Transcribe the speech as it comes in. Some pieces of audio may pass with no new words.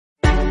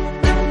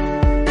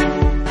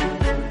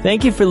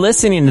Thank you for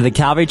listening to the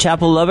Calvary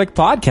Chapel Lubbock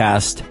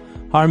podcast.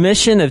 Our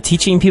mission of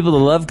teaching people to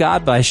love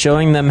God by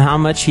showing them how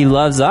much He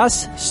loves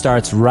us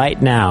starts right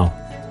now.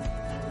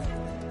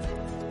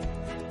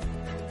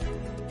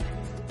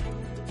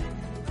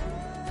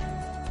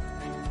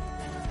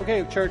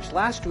 Okay, church,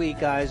 last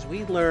week, guys,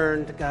 we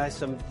learned,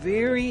 some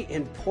very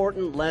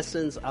important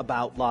lessons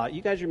about Lot.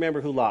 You guys remember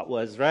who Lot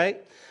was,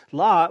 right?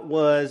 Lot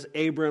was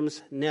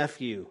Abram's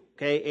nephew.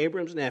 Okay,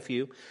 Abram's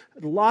nephew.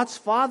 Lot's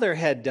father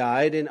had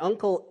died, and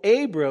Uncle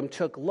Abram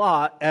took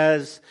Lot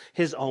as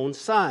his own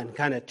son,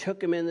 kind of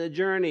took him in the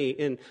journey.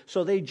 And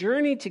so they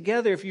journeyed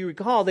together, if you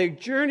recall, they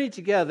journeyed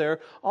together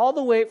all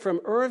the way from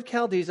Ur of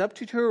Chaldees up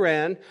to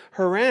Haran.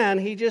 Haran,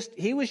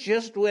 he was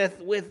just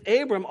with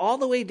Abram all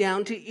the way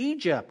down to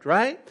Egypt,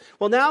 right?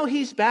 Well, now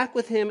he's back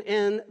with him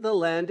in the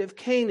land of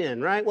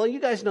Canaan, right? Well,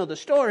 you guys know the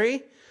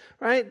story,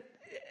 right?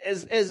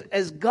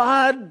 As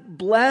God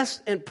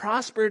blessed and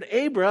prospered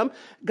Abram,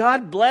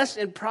 God blessed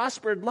and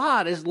prospered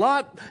Lot. As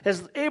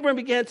Abram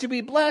began to be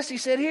blessed, he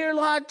said, "Here,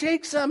 Lot,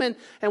 take some." And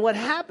what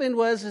happened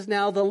was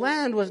now the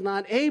land was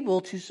not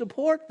able to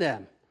support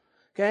them.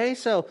 Okay,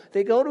 so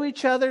they go to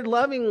each other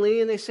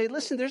lovingly and they say,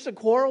 "Listen, there's a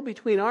quarrel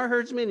between our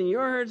herdsmen and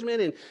your herdsmen,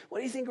 and what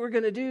do you think we're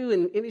going to do?"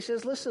 And he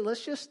says, "Listen,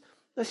 let's just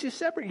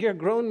separate. You're a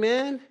grown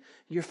man.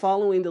 You're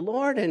following the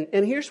Lord."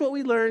 And here's what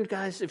we learned,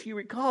 guys. If you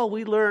recall,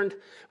 we learned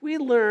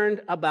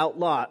about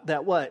Lot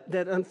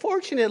that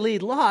unfortunately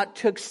Lot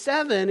took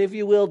 7, if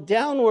you will,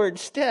 downward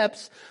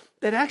steps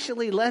that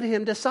actually led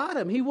him to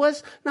Sodom. He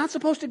was not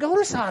supposed to go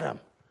to Sodom.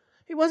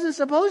 He wasn't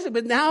supposed to,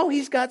 but now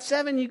he's got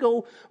 7. You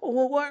go,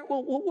 well,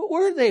 what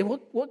were they?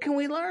 What can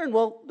we learn?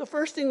 Well, the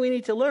first thing we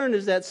need to learn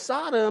is that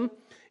Sodom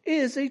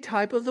is a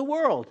type of the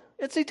world.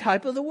 It's a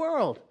type of the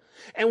world.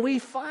 And we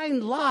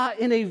find Lot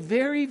in a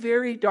very,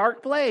 very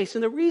dark place.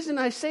 And the reason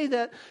I say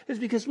that is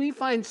because we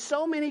find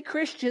so many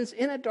Christians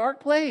in a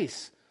dark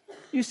place.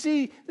 You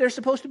see, they're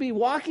supposed to be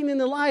walking in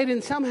the light,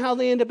 and somehow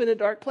they end up in a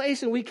dark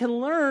place, and we can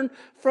learn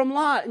from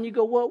Lot. And you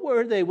go, what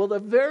were they? Well, the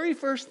very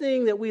first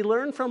thing that we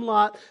learned from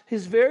Lot,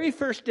 his very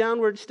first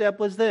downward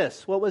step was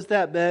this. What was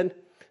that, Ben?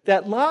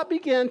 That Lot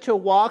began to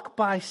walk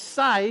by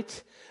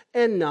sight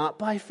and not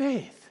by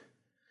faith.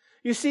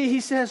 You see,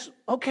 he says,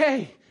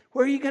 okay,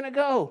 where are you going to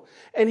go?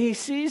 And he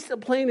sees the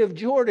plain of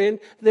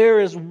Jordan. There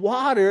is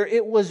water.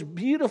 It was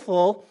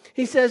beautiful.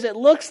 He says, it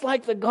looks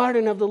like the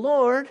garden of the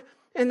Lord.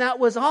 And that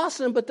was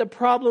awesome. But the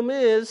problem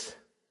is,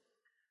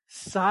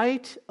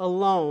 sight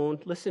alone,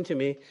 listen to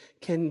me,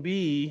 can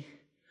be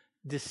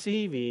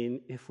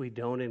deceiving if we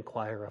don't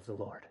inquire of the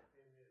Lord.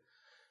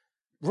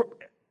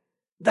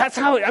 That's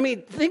how,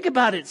 think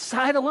about it.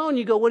 Sight alone,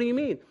 you go, what do you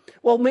mean?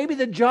 Well, maybe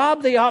the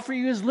job they offer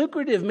you is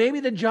lucrative. Maybe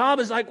the job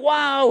is like,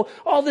 wow,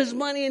 all this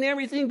money and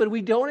everything, but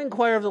we don't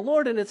inquire of the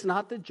Lord, and it's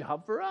not the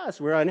job for us.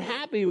 We're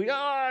unhappy.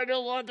 I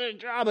don't want the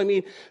job.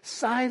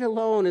 Sight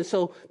alone. And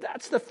so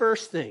that's the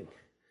first thing.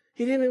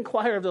 He didn't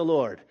inquire of the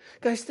Lord.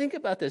 Guys, think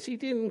about this. He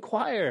didn't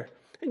inquire.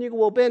 And you go,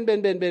 well,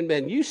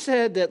 Ben, you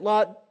said that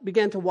Lot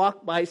began to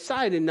walk by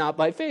sight and not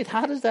by faith.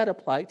 How does that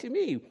apply to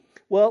me?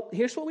 Well,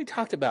 here's what we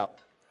talked about.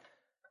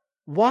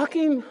 What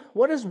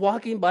does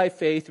walking by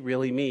faith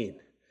really mean?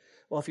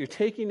 Well, if you're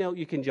taking note,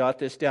 you can jot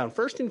this down.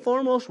 First and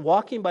foremost,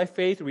 walking by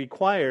faith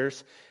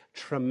requires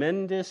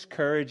tremendous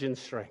courage and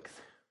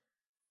strength.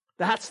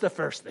 That's the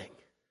first thing.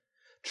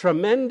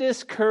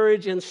 Tremendous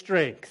courage and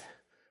strength,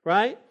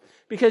 right?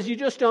 Because you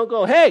just don't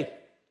go, hey,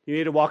 you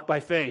need to walk by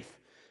faith.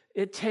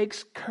 It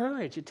takes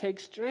courage. It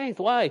takes strength.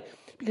 Why?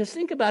 Because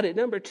think about it.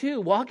 Number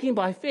 2, walking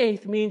by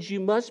faith means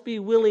you must be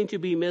willing to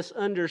be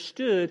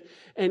misunderstood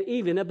and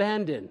even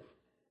abandoned.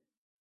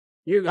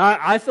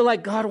 I feel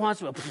like God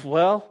wants me.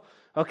 Well,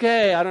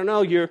 okay, I don't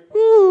know. And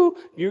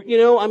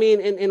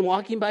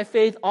walking by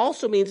faith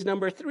also means,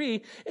 number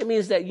 3, it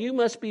means that you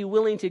must be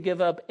willing to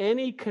give up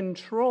any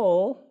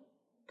control.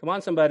 Come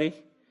on, somebody.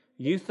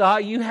 You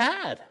thought you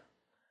had.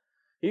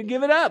 You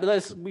give it up.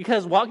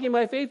 Because walking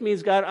by faith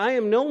means, God, I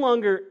am no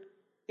longer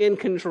in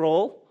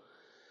control.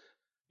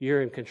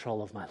 You're in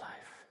control of my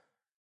life.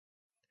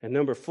 And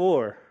number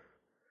 4,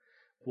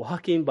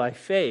 walking by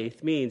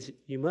faith means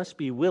you must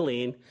be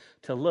willing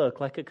to look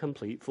like a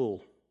complete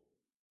fool.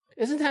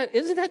 Isn't that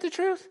the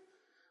truth?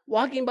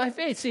 Walking by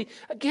faith. See,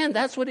 again,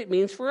 that's what it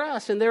means for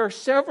us. And there are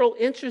several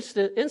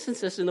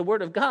instances in the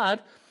Word of God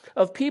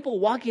of people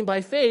walking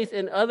by faith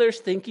and others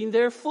thinking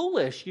they're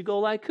foolish. You go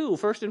like who?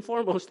 First and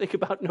foremost, think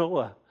about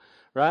Noah,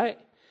 right?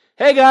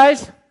 Hey,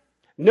 guys,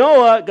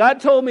 Noah,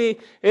 God told me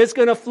it's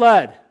going to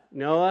flood.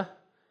 Noah,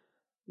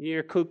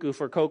 you're cuckoo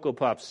for Cocoa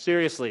Puffs.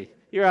 Seriously,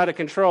 you're out of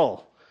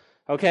control.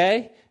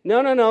 Okay?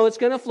 No, it's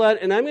going to flood,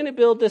 and I'm going to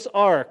build this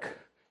ark.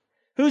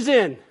 Who's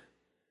in?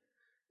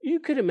 You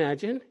could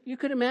imagine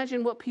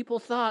what people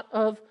thought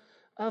of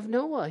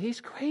Noah.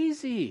 He's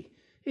crazy.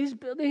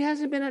 There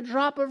hasn't been a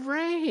drop of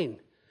rain.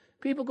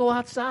 People go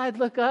outside,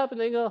 look up,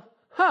 and they go,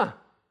 huh.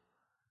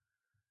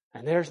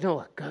 And there's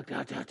Noah.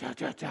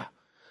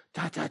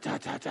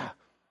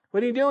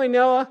 What are you doing,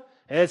 Noah?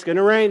 Hey, it's going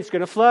to rain. It's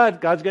going to flood.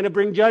 God's going to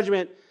bring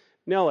judgment.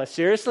 Noah,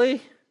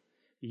 seriously?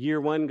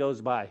 Year 1 goes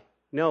by.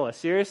 Noah,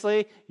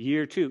 seriously?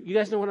 Year 2. You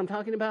guys know what I'm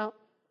talking about?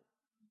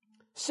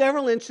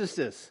 Several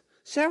instances.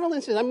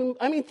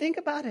 I mean, think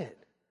about it.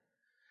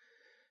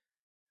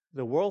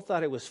 The world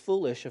thought it was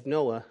foolish of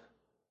Noah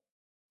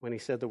when he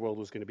said the world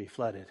was going to be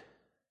flooded.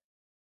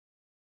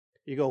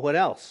 You go, what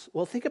else?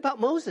 Well, think about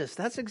Moses.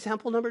 That's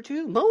example number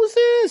 2.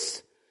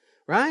 Moses,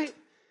 right?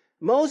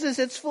 Moses,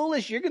 it's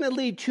foolish. You're going to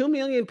lead 2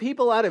 million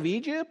people out of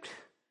Egypt?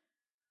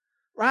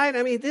 Right?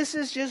 I mean, this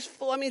is just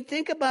full. I mean,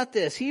 think about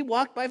this. He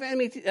walked by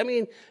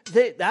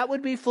faith. That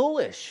would be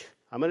foolish.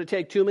 I'm going to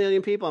take 2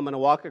 million people. I'm going to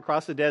walk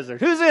across the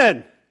desert. Who's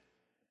in?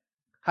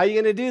 How are you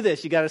going to do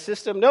this? You got a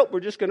system? Nope, we're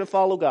just going to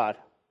follow God.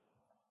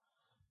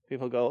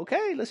 People go,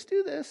 okay, let's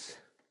do this.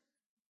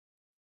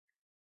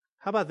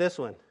 How about this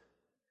one?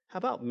 How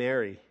about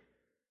Mary?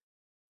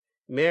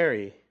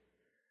 Mary,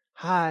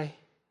 hi,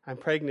 I'm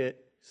pregnant.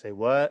 Say,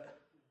 what?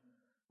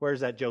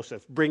 Where's that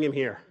Joseph? Bring him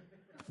here.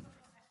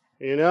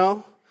 You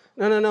know?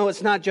 No,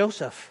 it's not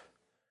Joseph.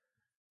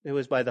 It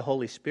was by the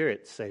Holy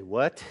Spirit. Say,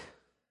 what?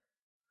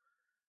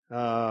 He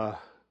was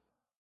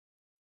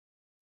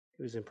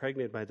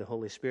impregnated by the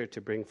Holy Spirit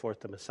to bring forth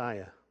the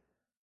Messiah.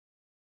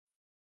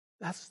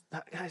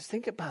 Guys,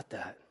 think about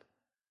that.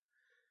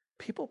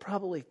 People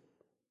probably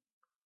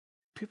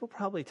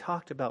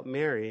talked about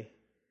Mary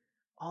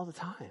all the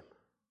time.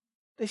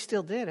 They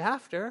still did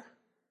after.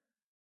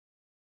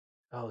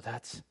 Oh,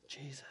 that's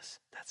Jesus.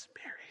 That's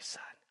Mary's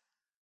son.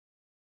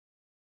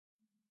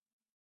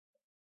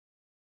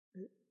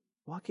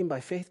 Walking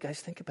by faith, guys,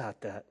 think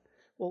about that.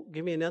 Well,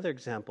 give me another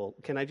example.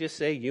 Can I just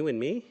say you and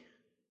me?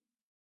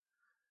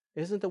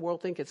 Isn't the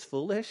world think it's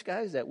foolish,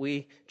 guys, that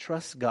we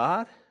trust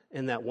God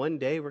and that one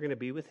day we're going to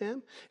be with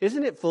Him?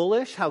 Isn't it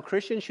foolish how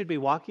Christians should be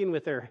walking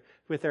with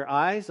their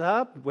eyes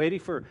up, waiting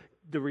for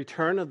the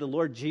return of the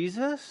Lord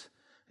Jesus?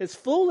 It's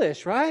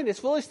foolish, right? It's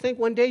foolish to think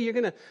one day you're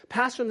going to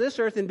pass from this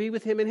earth and be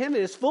with Him in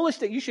heaven. It's foolish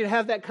that you should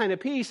have that kind of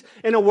peace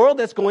in a world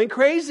that's going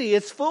crazy.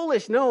 It's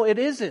foolish. No, it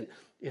isn't.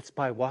 It's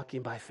by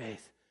walking by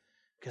faith.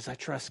 Because I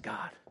trust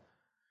God.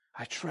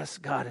 I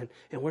trust God,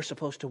 and we're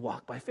supposed to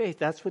walk by faith.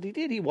 That's what he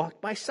did. He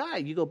walked by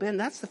sight. You go, Ben,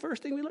 that's the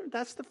first thing we learned.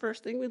 That's the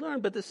first thing we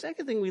learned. But the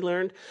second thing we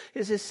learned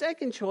is his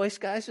second choice,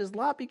 guys, is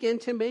Lot began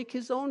to make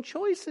his own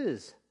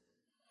choices.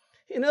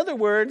 In other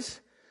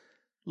words,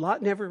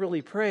 Lot never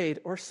really prayed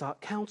or sought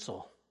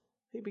counsel.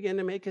 He began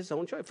to make his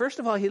own choice. First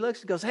of all, he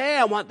looks and goes,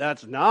 hey,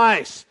 that's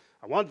nice.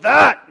 I want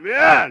that,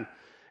 man.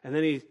 And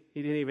then he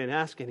didn't even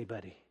ask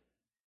anybody.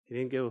 He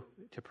didn't go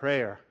to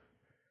prayer.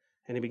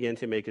 And he began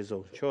to make his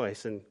own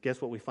choice. And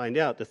guess what we find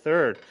out? The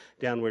third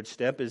downward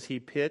step is he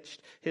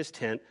pitched his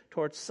tent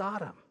towards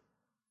Sodom.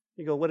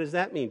 You go, what does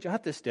that mean?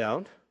 Jot this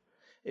down.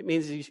 It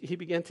means he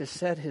began to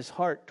set his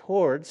heart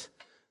towards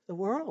the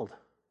world.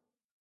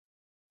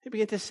 He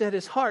began to set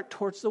his heart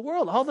towards the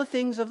world, all the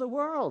things of the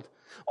world.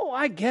 Oh,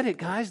 I get it,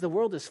 guys. The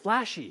world is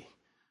flashy.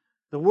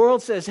 The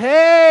world says,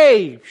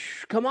 hey,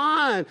 come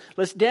on,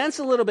 let's dance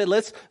a little bit.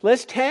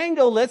 Let's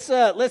tango.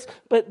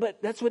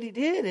 But that's what he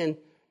did. And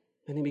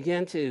he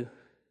began to,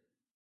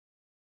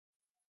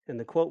 and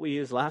the quote we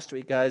used last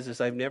week, guys,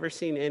 is I've never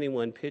seen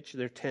anyone pitch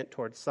their tent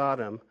towards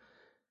Sodom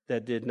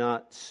that did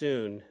not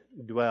soon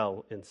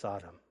dwell in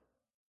Sodom.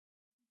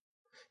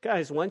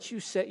 Guys, once you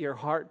set your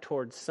heart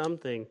towards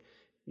something,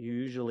 you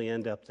usually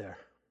end up there.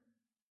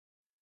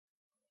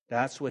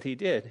 That's what he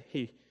did.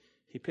 He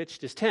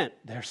pitched his tent.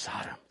 There's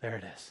Sodom. There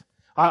it is.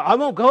 I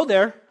won't go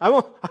there. I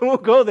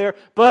won't go there.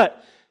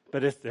 But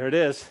there it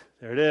is.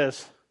 There it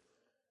is.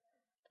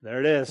 There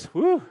it is.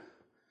 Woo.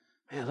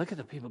 Man, look at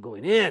the people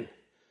going in.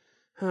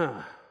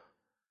 Huh.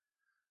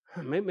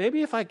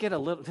 Maybe if I get a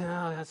little, no,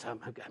 I'm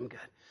good.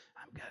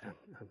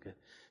 I'm good.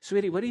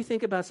 Sweetie, what do you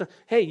think about some?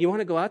 Hey, you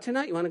want to go out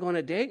tonight? You want to go on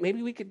a date?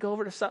 Maybe we could go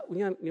over to,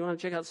 you want to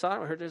check out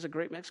Sodom? I heard there's a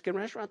great Mexican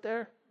restaurant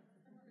there.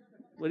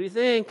 What do you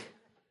think?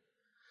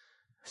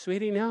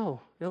 Sweetie,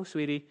 no,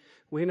 sweetie.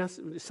 We're not,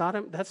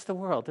 Sodom, that's the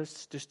world.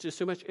 There's just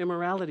so much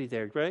immorality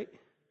there, right?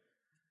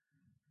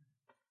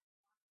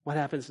 What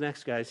happens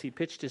next, guys? He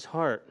pitched his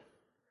heart.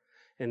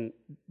 And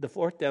the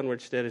fourth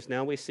downward step is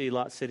now we see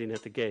Lot sitting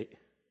at the gate.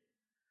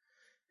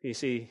 You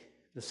see,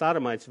 the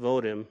Sodomites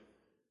vote him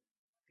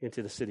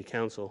into the city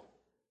council.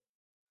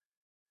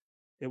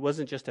 It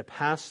wasn't just a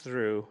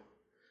pass-through.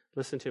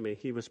 Listen to me.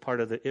 He was part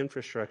of the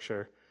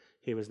infrastructure.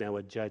 He was now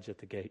a judge at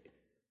the gate.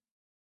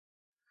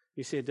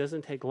 You see, it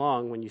doesn't take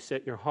long when you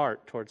set your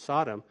heart towards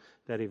Sodom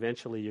that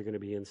eventually you're going to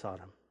be in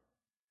Sodom.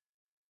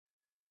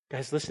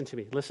 Guys, listen to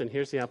me. Listen,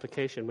 here's the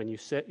application. When you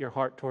set your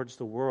heart towards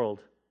the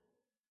world,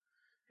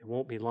 it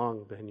won't be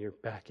long, then you're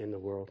back in the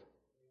world.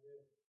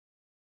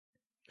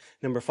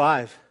 Number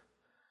 5,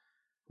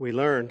 we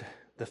learned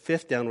the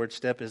fifth downward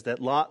step is that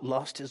Lot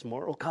lost his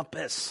moral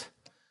compass.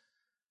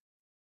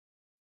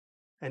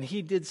 And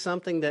he did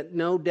something that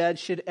no dad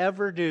should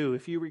ever do,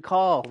 if you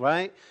recall,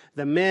 right?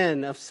 The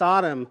men of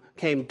Sodom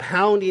came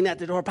pounding at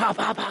the door. Pow,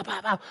 pow, pow,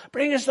 pow, pow.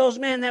 Bring us those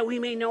men that we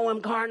may know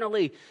him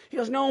carnally. He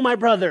goes, no, my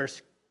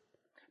brothers,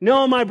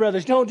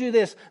 don't do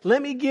this.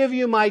 Let me give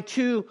you my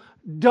 2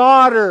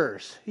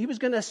 daughters. He was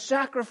going to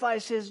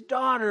sacrifice his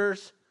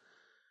daughters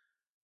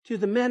to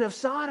the men of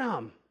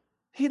Sodom.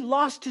 He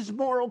lost his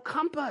moral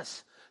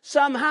compass.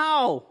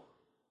 Somehow,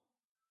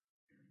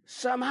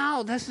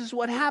 this is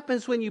what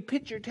happens when you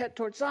pitch your tent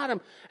towards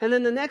Sodom. And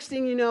then the next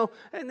thing you know,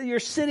 and you're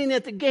sitting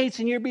at the gates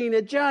and you're being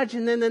a judge.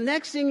 And then the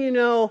next thing you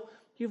know,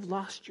 you've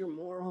lost your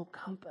moral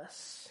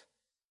compass.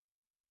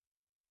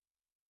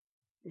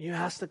 You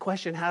ask the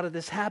question, how did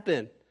this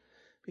happen?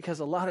 Because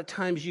a lot of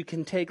times you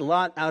can take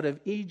Lot out of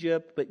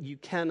Egypt, but you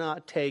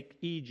cannot take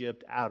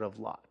Egypt out of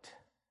Lot.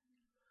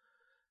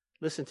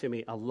 Listen to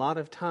me, a lot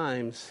of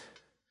times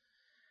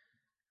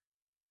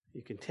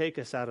you can take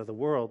us out of the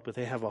world, but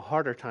they have a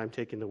harder time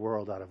taking the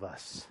world out of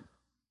us.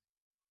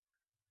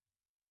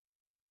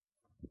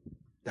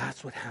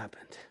 That's what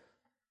happened.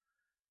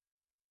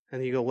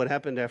 And you go, what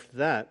happened after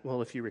that?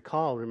 Well, if you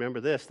recall, remember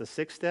this, the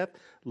sixth step,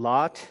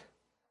 Lot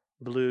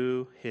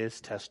blew his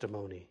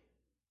testimony.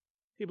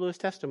 He blew his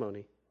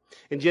testimony.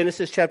 In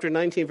Genesis chapter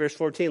 19, verse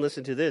 14,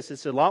 listen to this. It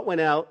said, Lot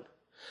went out,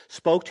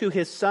 spoke to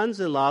his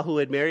sons-in-law who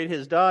had married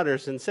his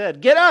daughters and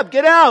said, get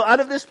out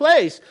of this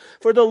place,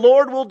 for the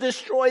Lord will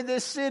destroy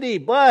this city.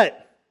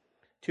 But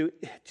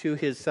to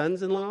his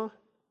sons-in-law,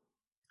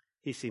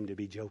 he seemed to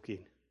be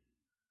joking.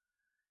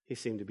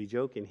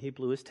 He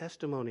blew his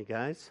testimony,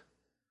 guys.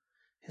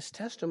 His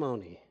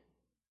testimony.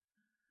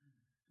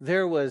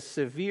 There was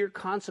severe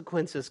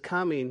consequences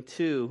coming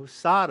to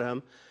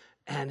Sodom,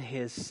 and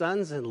his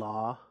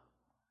sons-in-law.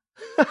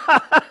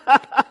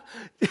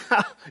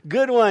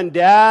 Good one,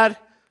 Dad.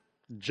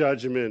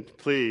 Judgment,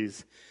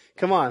 please.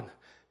 Come on.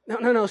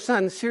 No,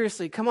 son,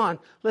 seriously, come on.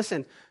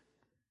 Listen.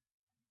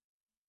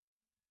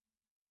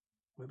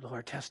 We blew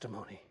our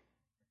testimony.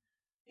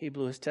 He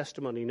blew his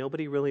testimony.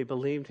 Nobody really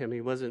believed him.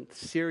 He wasn't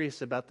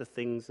serious about the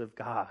things of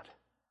God.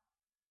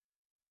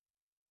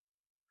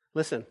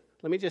 Listen,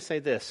 let me just say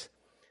this.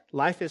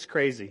 Life is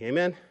crazy,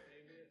 amen?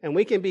 And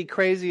we can be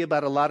crazy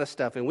about a lot of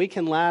stuff, and we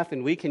can laugh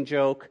and we can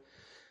joke,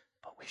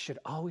 but we should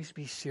always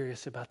be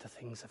serious about the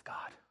things of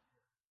God.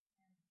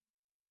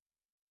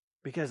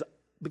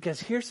 Because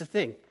here's the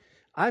thing.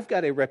 I've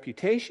got a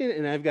reputation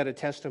and I've got a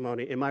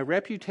testimony, and my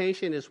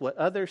reputation is what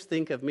others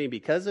think of me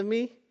because of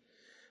me,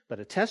 but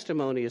a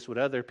testimony is what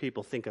other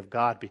people think of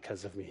God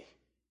because of me.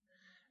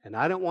 And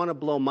I don't want to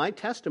blow my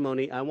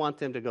testimony. I want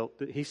them to go,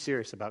 he's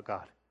serious about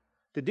God.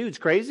 The dude's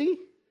crazy,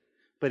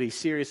 but he's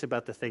serious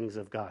about the things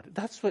of God.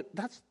 That's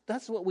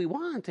what we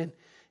want. And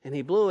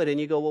he blew it. And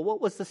you go, well, what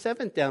was the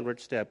seventh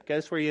downward step?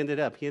 Guess where he ended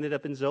up? He ended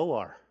up in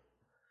Zoar.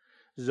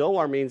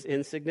 Zoar means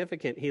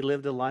insignificant. He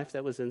lived a life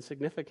that was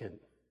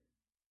insignificant.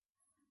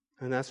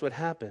 And that's what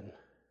happened.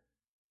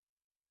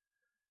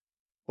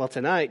 Well,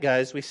 tonight,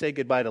 guys, we say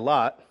goodbye to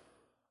Lot.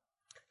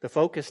 The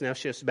focus now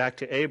shifts back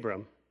to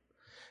Abram.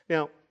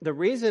 Now, the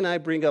reason I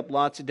bring up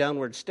Lot's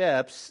downward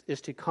steps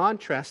is to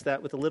contrast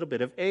that with a little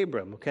bit of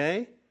Abram,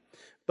 okay?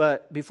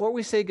 But before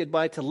we say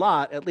goodbye to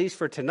Lot, at least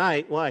for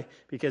tonight, why?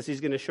 Because he's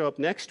going to show up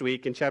next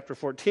week in chapter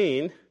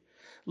 14.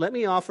 Let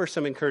me offer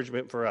some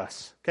encouragement for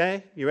us,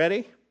 okay? You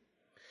ready?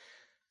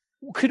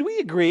 Could we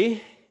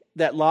agree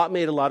that Lot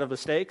made a lot of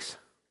mistakes?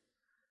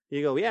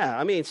 You go, yeah,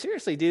 I mean,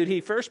 seriously, dude,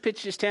 he first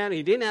pitched his tent,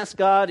 he didn't ask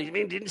God, he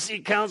didn't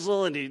seek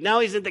counsel, and now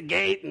he's at the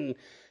gate, and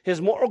his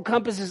moral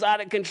compass is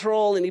out of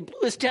control, and he blew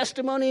his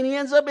testimony, and he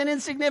ends up in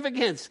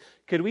insignificance.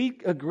 Could we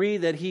agree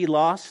that he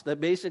lost,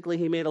 that basically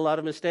he made a lot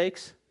of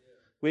mistakes?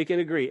 We can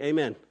agree.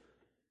 Amen.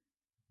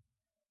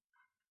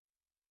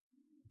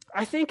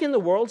 I think in the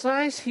world's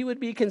eyes, he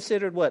would be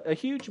considered what? A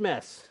huge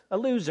mess, a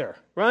loser,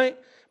 right?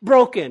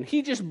 Broken.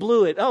 He just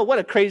blew it. Oh, what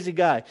a crazy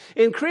guy.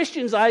 In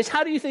Christians' eyes,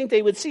 how do you think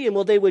they would see him?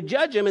 Well, they would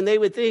judge him, and they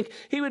would think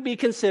he would be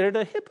considered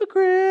a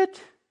hypocrite.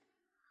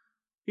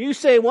 You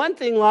say one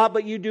thing, Lot,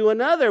 but you do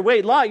another.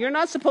 Wait, Lot, you're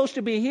not supposed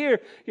to be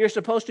here. You're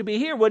supposed to be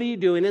here. What are you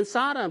doing in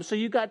Sodom? So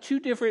you got two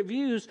different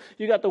views.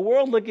 You got the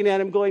world looking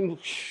at him going,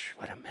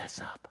 what a mess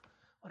up.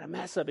 What a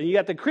mess up. And you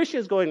got the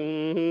Christians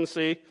going,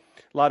 see?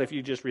 Lot, if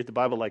you just read the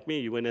Bible like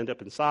me, you wouldn't end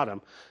up in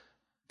Sodom.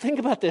 Think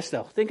about this,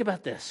 though. Think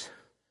about this.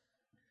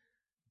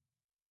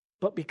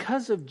 But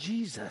because of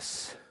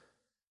Jesus,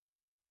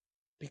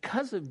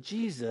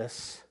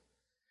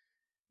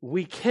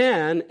 we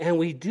can and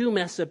we do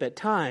mess up at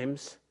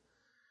times,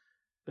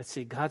 but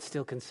see, God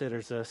still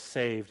considers us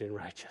saved and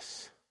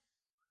righteous.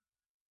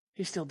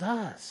 He still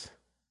does.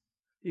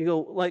 You go,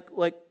 like,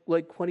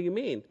 what do you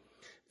mean?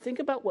 Think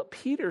about what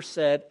Peter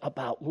said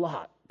about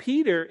Lot.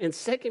 Peter, in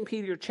 2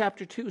 Peter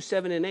chapter 2,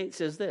 7 and 8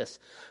 says this,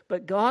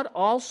 but God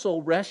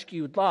also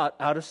rescued Lot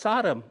out of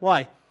Sodom.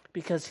 Why?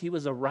 Because he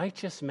was a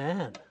righteous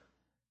man.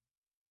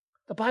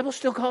 The Bible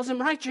still calls him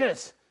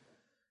righteous.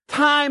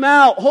 Time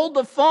out. Hold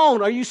the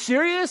phone. Are you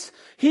serious?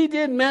 He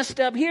did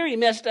messed up here. He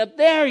messed up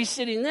there. He's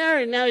sitting there,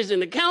 and now he's in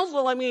the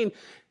council. I mean,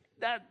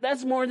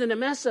 that's more than a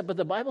mess up, but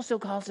the Bible still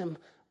calls him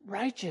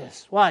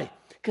righteous. Why?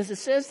 Because it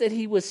says that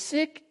he was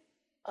sick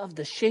of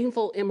the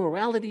shameful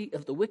immorality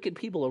of the wicked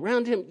people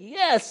around him.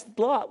 Yes,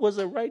 Lot was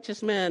a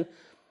righteous man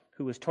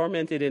who was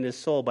tormented in his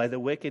soul by the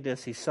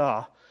wickedness he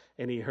saw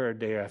and he heard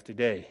day after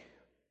day.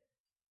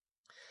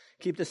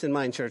 Keep this in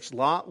mind, church.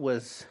 Lot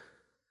was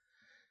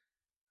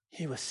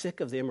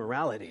sick of the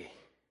immorality.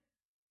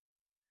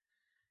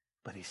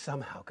 but he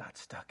somehow got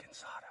stuck in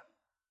Sodom.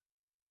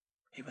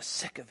 He was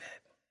sick of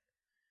it.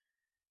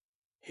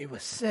 He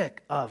was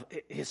sick of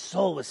it. His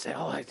soul was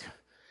saying,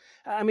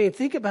 I mean,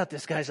 think about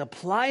this, guys.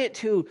 Apply it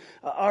to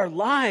our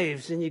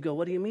lives, and you go,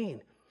 what do you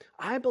mean?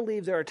 I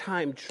believe there are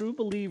times true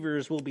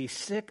believers will be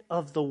sick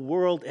of the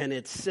world and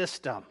its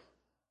system,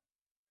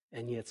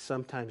 and yet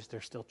sometimes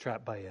they're still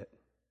trapped by it.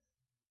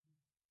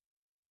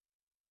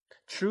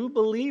 True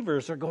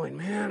believers are going,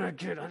 man,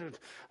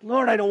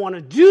 Lord, I don't want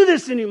to do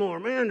this anymore,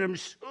 man.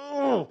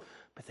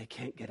 But they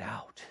can't get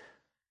out.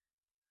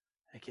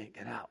 They can't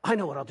get out. I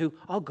know what I'll do.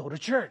 I'll go to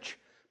church.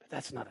 But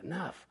that's not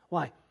enough.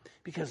 Why?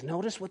 Because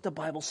notice what the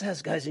Bible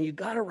says, guys, and you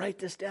got to write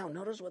this down.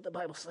 Notice what the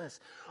Bible says.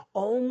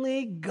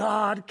 Only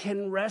God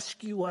can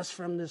rescue us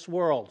from this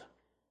world.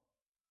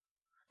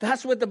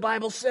 That's what the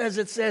Bible says.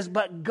 It says,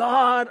 but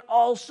God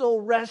also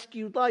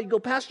rescued Lot. You go,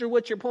 Pastor,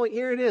 what's your point?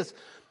 Here it is.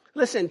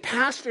 Listen,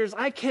 pastors,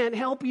 I can't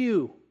help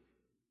you.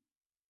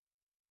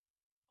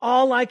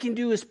 All I can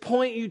do is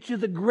point you to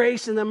the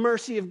grace and the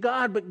mercy of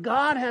God, but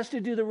God has to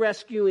do the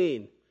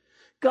rescuing.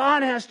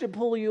 God has to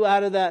pull you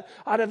out of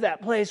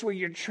that place where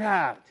you're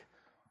trapped.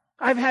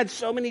 I've had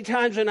so many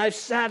times when I've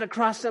sat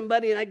across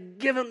somebody and I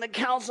give them the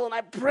counsel and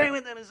I pray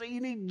with them and say,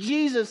 you need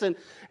Jesus. And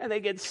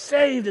they get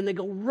saved and they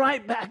go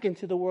right back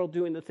into the world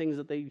doing the things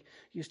that they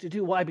used to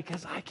do. Why?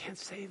 Because I can't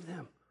save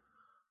them.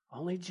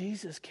 Only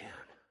Jesus can.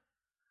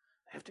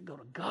 I have to go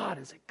to God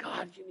and say,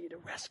 God, you need to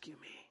rescue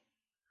me.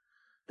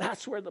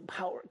 That's where the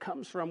power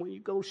comes from, when you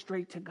go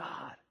straight to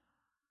God.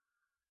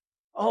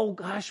 Oh,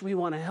 gosh, we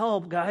want to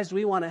help, guys.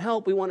 We want to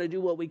help. We want to do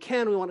what we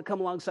can. We want to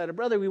come alongside a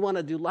brother. We want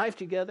to do life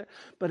together.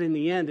 But in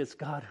the end, it's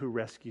God who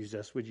rescues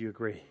us. Would you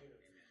agree?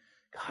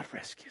 God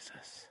rescues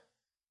us.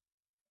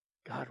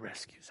 God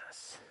rescues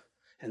us.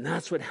 And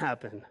that's what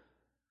happened.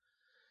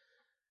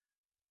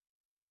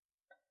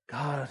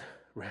 God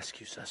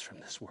rescues us from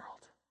this world.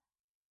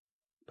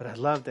 But I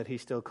love that he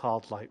still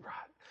called Lot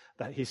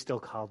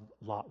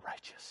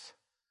righteous.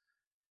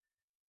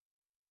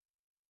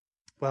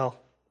 Well,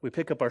 we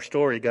pick up our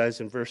story,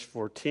 guys, in verse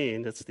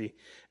 14. That's the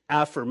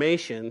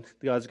affirmation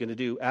God's going to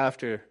do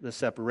after the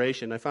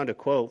separation. I found a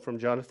quote from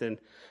Jonathan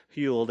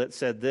Huell that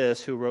said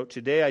this, who wrote,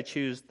 "Today I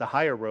choose the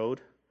higher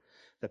road,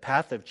 the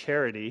path of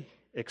charity,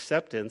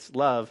 acceptance,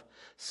 love,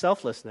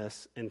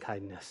 selflessness, and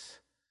kindness."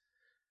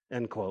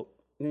 End quote.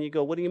 And you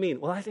go, what do you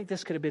mean? Well, I think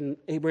this could have been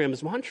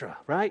Abraham's mantra,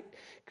 right?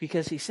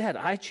 Because he said,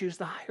 I choose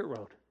the higher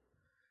road,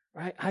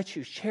 right? I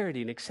choose charity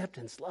and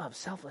acceptance, love,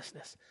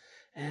 selflessness,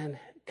 and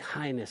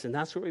kindness. And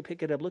that's where we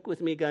pick it up. Look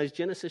with me, guys.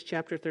 Genesis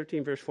chapter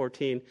 13, verse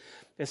 14.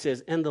 It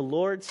says, and the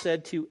Lord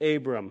said to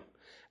Abram,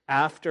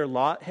 after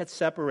Lot had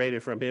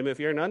separated from him. If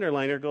you're an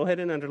underliner, go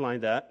ahead and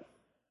underline that.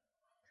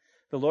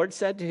 The Lord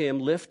said to him,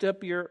 lift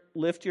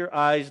your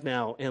eyes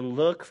now and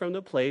look from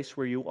the place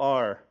where you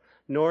are,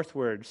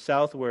 northward,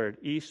 southward,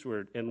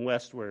 eastward, and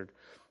westward.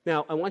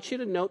 Now, I want you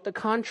to note the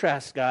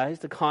contrast, guys,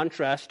 the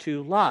contrast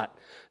to Lot.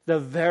 The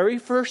very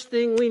first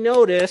thing we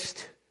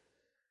noticed,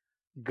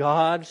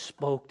 God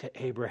spoke to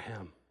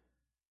Abraham.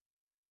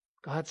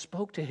 God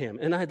spoke to him.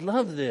 And I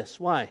love this.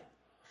 Why?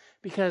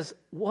 Because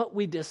what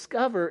we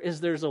discover is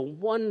there's a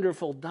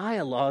wonderful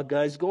dialogue,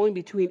 guys, going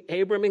between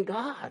Abram and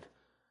God.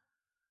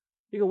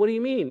 You go, what do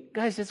you mean?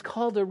 Guys, it's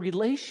called a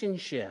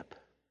relationship.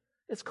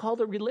 It's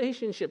called a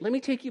relationship. Let me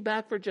take you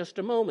back for just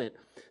a moment.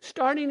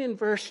 Starting in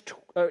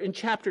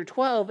chapter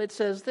 12, it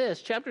says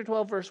this. Chapter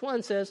 12, verse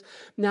 1 says,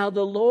 now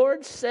the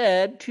Lord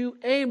said to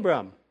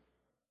Abram,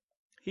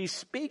 he's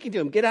speaking to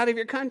him, get out of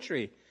your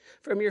country,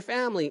 from your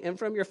family, and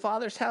from your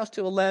father's house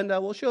to a land I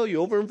will show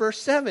you. Over in verse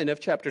 7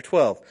 of chapter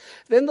 12.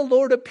 Then the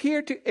Lord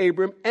appeared to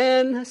Abram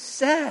and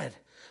said,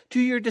 to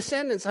your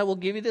descendants I will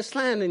give you this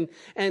land.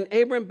 And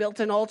Abram built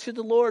an altar to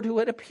the Lord who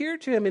had appeared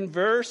to him. In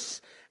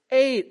verse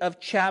 8 of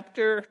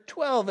chapter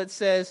 12, it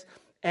says,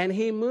 and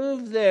he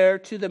moved there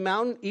to the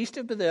mountain east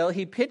of Bethel.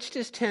 He pitched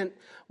his tent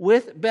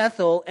with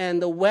Bethel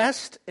and the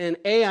west and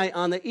Ai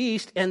on the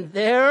east. And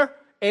there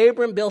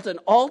Abram built an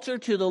altar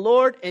to the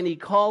Lord, and he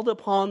called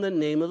upon the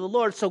name of the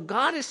Lord. So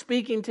God is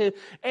speaking to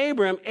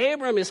Abram.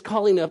 Abram is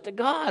calling up to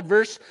God.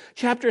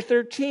 Chapter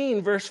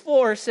 13, verse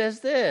 4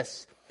 says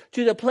this,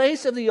 to the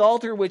place of the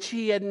altar which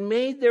he had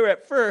made there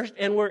at first,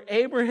 and where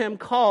Abraham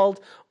called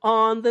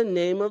on the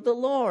name of the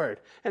Lord.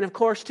 And of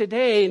course,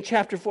 today in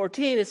chapter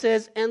 14, it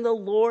says, and the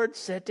Lord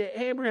said to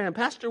Abraham,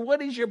 Pastor,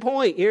 what is your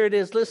point? Here it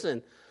is.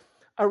 Listen,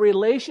 a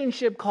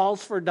relationship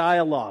calls for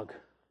dialogue.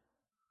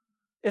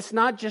 It's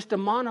not just a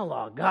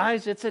monologue,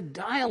 guys. It's a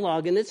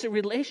dialogue, and it's a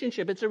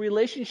relationship. It's a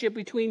relationship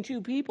between two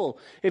people.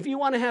 If you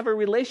want to have a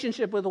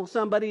relationship with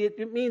somebody,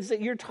 it means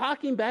that you're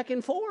talking back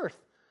and forth.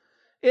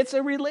 It's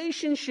a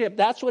relationship.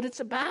 That's what it's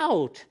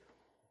about.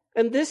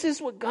 And this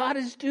is what God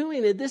is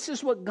doing, and this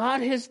is what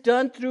God has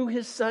done through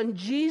his son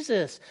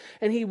Jesus.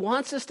 And he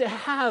wants us to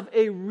have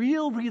a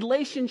real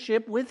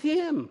relationship with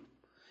him.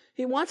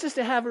 He wants us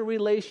to have a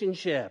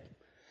relationship.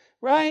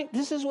 Right?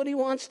 This is what he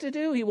wants to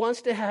do. He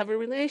wants to have a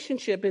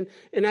relationship.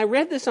 And I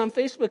read this on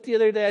Facebook the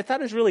other day. I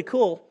thought it was really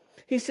cool.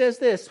 He says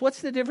this, what's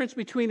the difference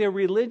between a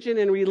religion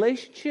and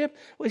relationship?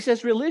 Well, he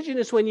says religion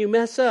is when you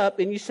mess up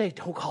and you say,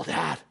 don't call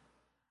Dad.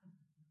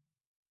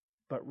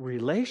 But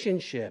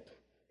relationship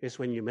is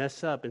when you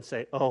mess up and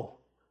say, oh,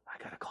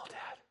 I got to call Dad.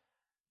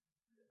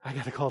 I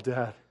got to call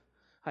Dad.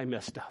 I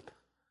messed up.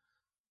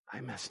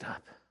 I messed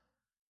up.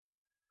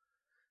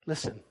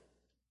 Listen,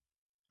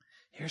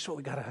 here's what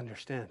we got to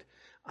understand.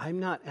 I'm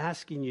not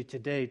asking you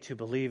today to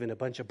believe in a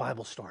bunch of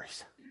Bible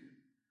stories.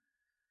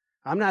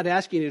 I'm not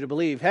asking you to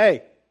believe,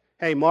 hey,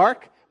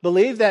 Mark,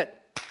 believe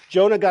that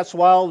Jonah got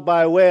swallowed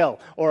by a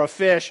whale or a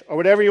fish or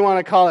whatever you want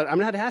to call it. I'm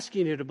not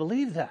asking you to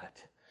believe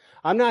that.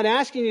 I'm not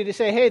asking you to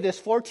say, hey, this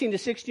 14 to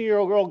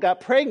 16-year-old girl got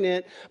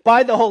pregnant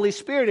by the Holy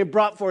Spirit and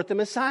brought forth the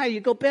Messiah.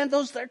 You go, Ben,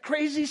 those are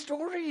crazy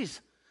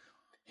stories.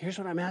 Here's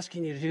what I'm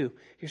asking you to do.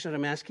 Here's what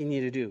I'm asking you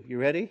to do. You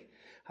ready?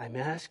 I'm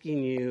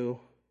asking you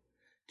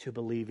to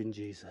believe in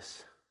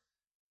Jesus.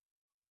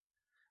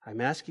 I'm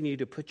asking you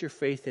to put your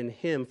faith in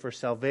Him for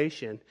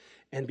salvation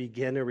and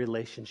begin a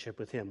relationship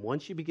with Him.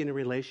 Once you begin a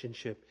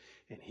relationship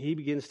and He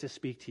begins to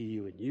speak to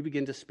you and you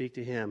begin to speak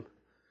to Him,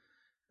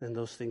 then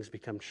those things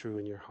become true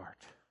in your heart.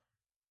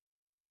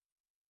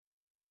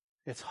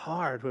 It's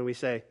hard when we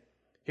say,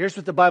 here's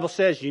what the Bible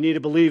says, you need to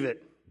believe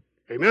it.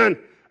 Amen.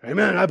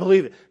 Amen, I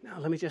believe it. Now,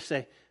 let me just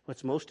say,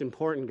 what's most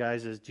important,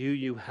 guys, is do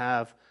you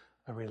have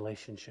a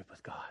relationship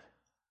with God?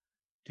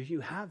 Do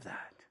you have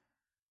that?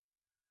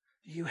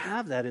 Do you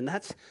have that? And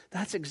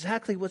that's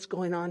exactly what's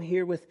going on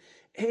here with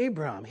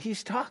Abram.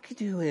 He's talking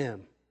to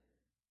him.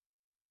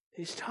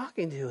 He's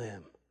talking to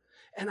him.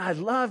 And I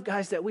love,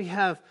 guys, that we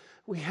have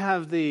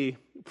the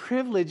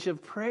privilege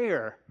of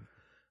prayer.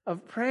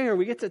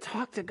 We get to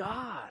talk to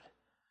God.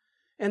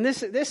 And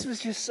this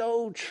was just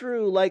so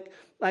true. Like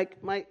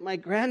my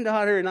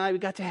granddaughter and I, we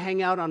got to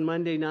hang out on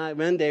Monday,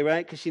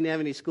 right? Because she didn't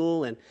have any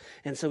school.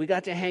 And so we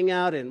got to hang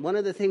out. And one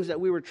of the things that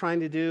we were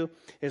trying to do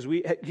is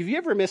have you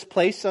ever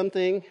misplaced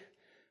something?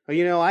 Or,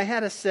 I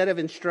had a set of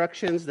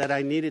instructions that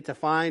I needed to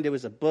find. It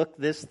was a book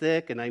this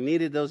thick, and I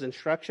needed those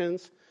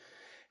instructions.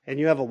 And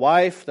you have a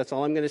wife, that's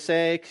all I'm going to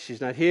say, because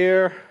she's not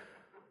here.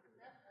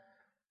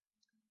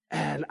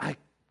 And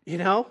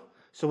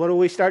so what do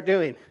we start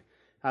doing?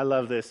 I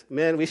love this.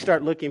 Man, we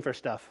start looking for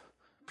stuff.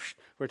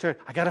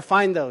 I got to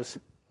find those.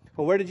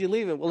 Well, where did you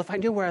leave them? Well, if I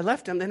knew where I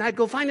left them, then I'd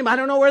go find them. I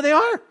don't know where they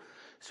are.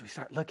 So we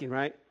start looking,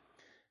 right?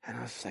 And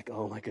I was just like,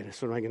 oh my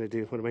goodness, what am I going to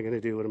do? What am I going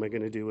to do? What am I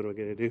going to do? What am I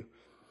going to do?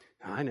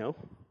 Now, I know.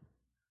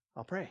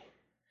 I'll pray.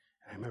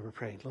 And I remember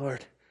praying,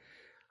 Lord,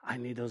 I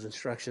need those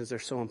instructions. They're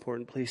so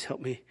important. Please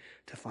help me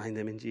to find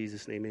them in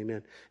Jesus' name.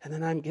 Amen. And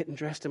then I'm getting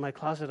dressed in my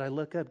closet. I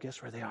look up.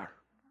 Guess where they are?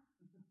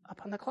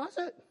 Up on the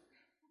closet.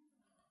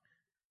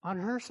 On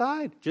her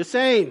side. Just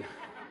saying.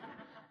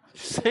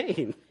 Just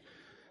saying.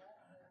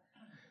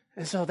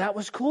 And so that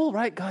was cool,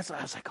 right? I was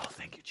like, oh,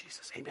 thank you,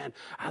 Jesus. Amen.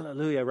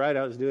 Hallelujah, right?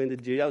 I was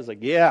like,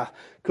 yeah,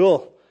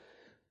 cool.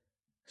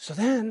 So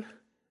then,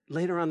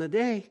 later on the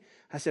day,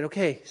 I said,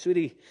 okay,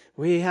 sweetie,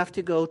 we have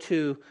to go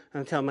to,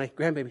 I'm telling my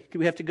grandbaby,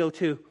 we have to go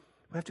to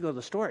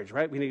the storage,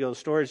 right? We need to go to the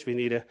storage. We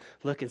need to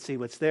look and see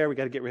what's there. We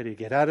got to get ready to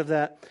get out of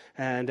that.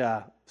 And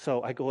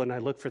so I go and I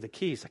look for the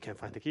keys. I can't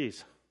find the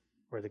keys.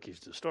 Where are the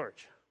keys to the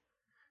storage?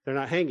 They're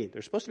not hanging.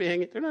 They're supposed to be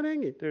hanging. They're not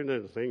hanging. They're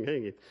not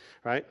hanging,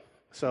 right?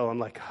 So I'm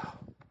like, oh.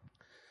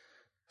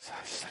 So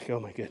I was like,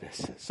 oh my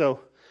goodness. So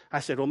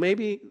I said, well,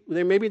 maybe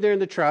they're in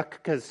the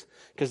truck because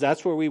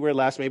that's where we were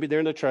last. Maybe they're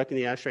in the truck in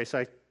the ashtray. So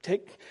I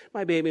take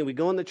my baby and we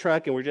go in the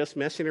truck and we're just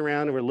messing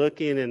around and we're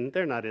looking and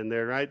they're not in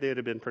there, right? They would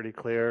have been pretty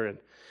clear. And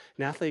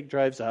Nathalie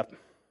drives up.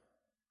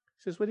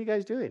 She says, what are you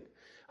guys doing?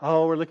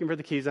 Oh, we're looking for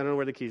the keys. I don't know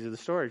where the keys are to the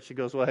storage. She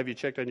goes, well, have you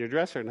checked on your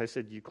dresser? And I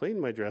said, you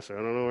cleaned my dresser.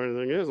 I don't know where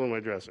anything is on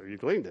my dresser. You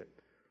cleaned it.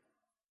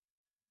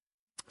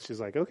 She's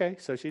like, okay.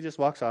 So she just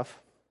walks off.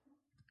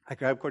 I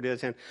grab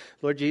Cordelia's hand.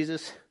 Lord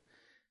Jesus,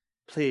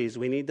 please,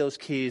 we need those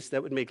keys.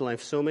 That would make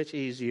life so much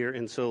easier.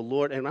 And so,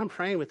 Lord, and I'm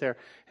praying with her.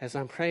 As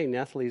I'm praying,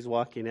 Nathalie's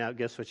walking out.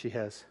 Guess what she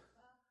has?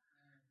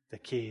 The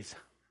keys.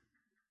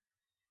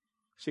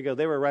 She goes,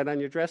 they were right on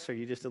your dresser.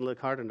 You just didn't look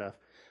hard enough.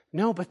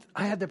 No, but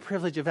I had the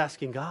privilege of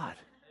asking God.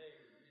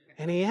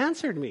 And He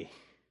answered me.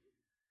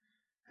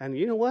 And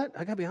you know what?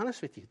 I got to be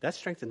honest with you. That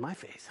strengthened my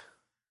faith.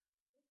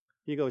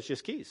 You go, it's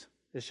just keys.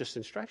 It's just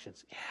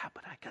instructions. Yeah,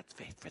 but I got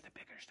faith for the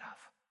bigger stuff.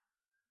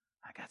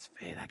 I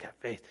got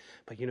faith.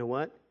 But you know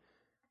what?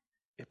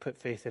 It put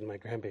faith in my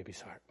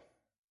grandbaby's heart.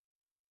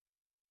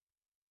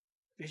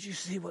 Did you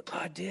see what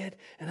God did?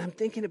 And I'm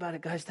thinking about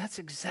it, guys. That's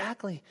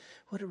exactly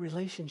what a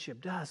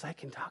relationship does. I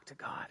can talk to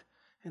God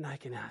and I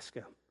can ask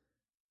Him.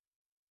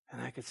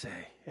 And I could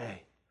say,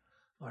 hey,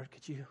 Lord,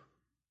 could you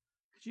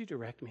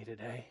direct me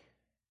today?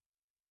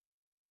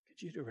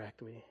 Could you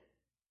direct me?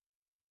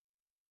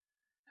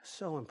 It's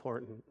so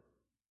important.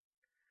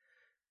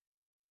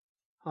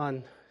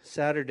 On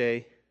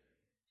Saturday,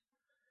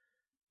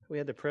 I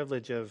had the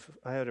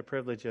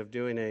privilege of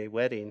doing a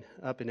wedding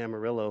up in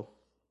Amarillo.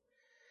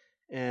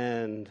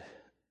 And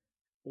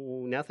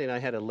Nathalie and I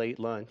had a late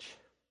lunch.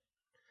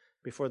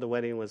 Before the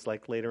wedding was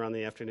like later on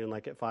in the afternoon,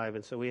 like at 5.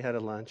 And so we had a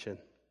lunch. And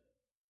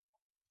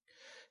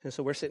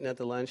so we're sitting at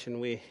the lunch and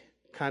we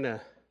kind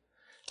of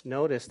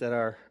noticed that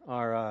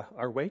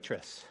our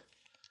waitress,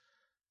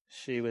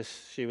 she was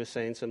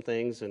saying some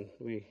things, and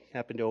we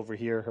happened to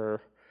overhear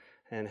her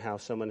and how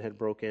someone had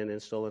broke in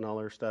and stolen all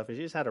her stuff, and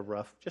she just had a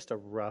rough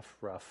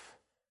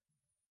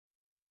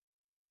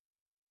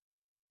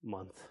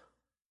month.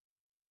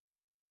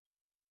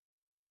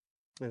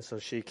 And so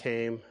she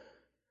came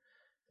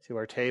to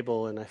our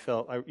table, and I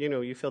felt,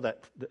 you feel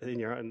that in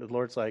your heart, and the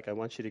Lord's like, I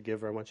want you to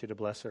give her, I want you to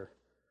bless her.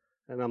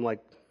 And I'm like,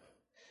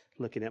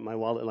 looking at my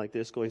wallet like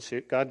this, going,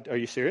 God, are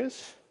you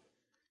serious?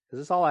 Is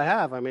this all I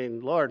have? I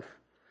mean, Lord.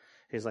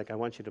 He's like, I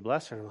want you to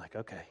bless her. And I'm like,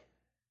 okay.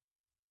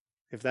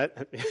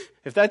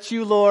 If that's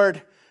you,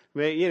 Lord,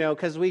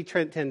 because we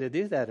tend to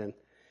do that. And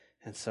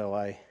so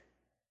I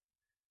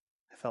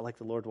felt like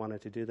the Lord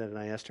wanted to do that. And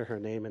I asked her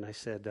name, and I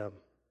said,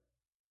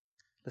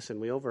 listen,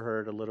 we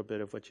overheard a little bit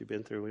of what you've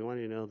been through. We want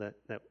you to know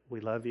that we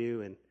love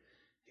you, and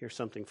here's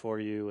something for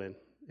you.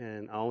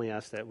 And I only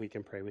ask that we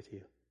can pray with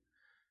you.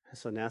 And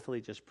so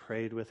Nathalie just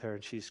prayed with her,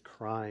 and she's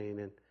crying.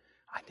 And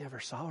I never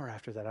saw her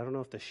after that. I don't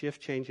know if the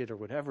shift changed it or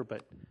whatever,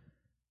 but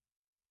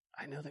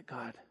I know that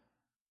God,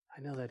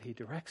 He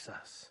directs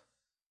us.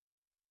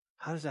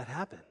 How does that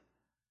happen?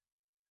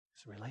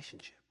 It's a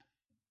relationship.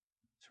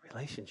 It's a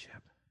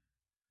relationship.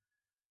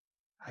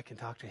 I can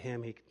talk to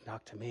Him, He can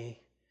talk to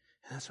me.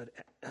 And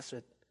that's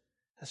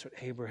what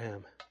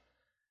Abraham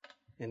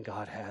and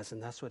God has,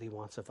 and that's what He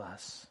wants of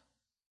us.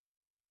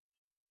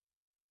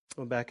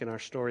 Well, back in our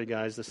story,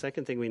 guys, the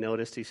second thing we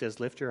noticed, He says,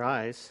 lift your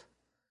eyes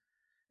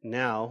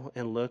now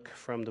and look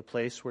from the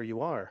place where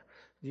you are.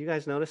 Do you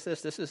guys notice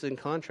this? This is in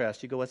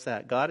contrast. You go, what's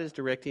that? God is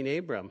directing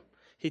Abram.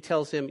 He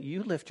tells him,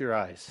 you lift your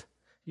eyes.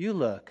 You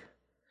look.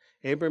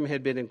 Abram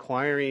had been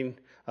inquiring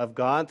of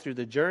God through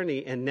the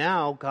journey, and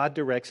now God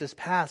directs his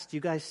path. Do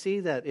you guys see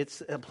that?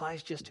 It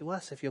applies just to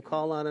us if you'll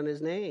call out on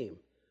His name.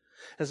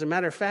 As a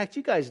matter of fact,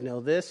 you guys know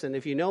this, and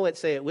if you know it,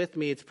 say it with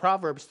me. It's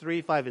Proverbs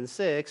 3, 5, and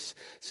 6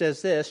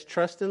 says this,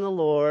 trust in the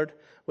Lord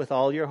with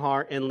all your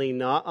heart and lean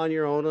not on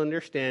your own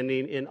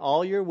understanding. In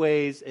all your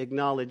ways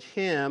acknowledge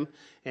Him,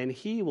 and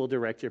He will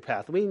direct your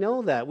path. We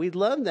know that. We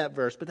love that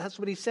verse, but that's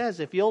what He says.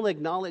 If you'll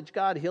acknowledge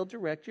God, He'll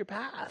direct your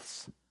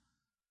paths.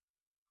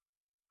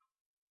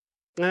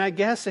 And I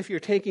guess if you're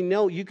taking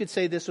note, you could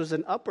say this was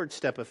an upward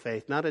step of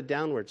faith, not a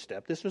downward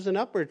step. This was an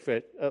upward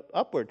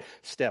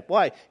step.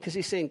 Why? Because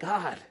he's saying,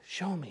 God,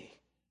 show me.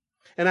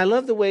 And I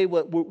love the way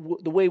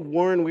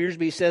Warren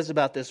Wiersbe says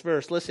about this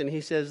verse. Listen,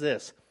 he says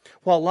this.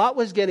 While Lot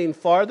was getting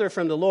farther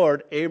from the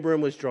Lord, Abram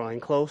was drawing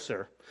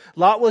closer.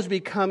 Lot was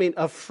becoming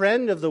a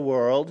friend of the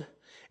world.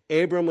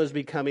 Abram was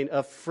becoming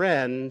a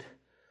friend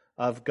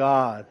of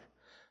God.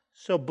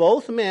 So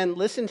both men,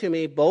 listen to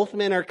me, both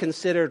men are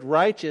considered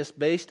righteous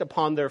based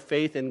upon their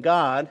faith in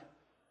God.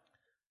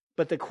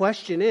 But the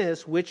question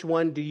is, which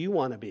one do you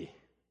want to be?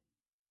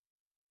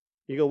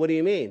 You go, what do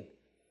you mean?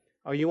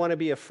 Oh, you want to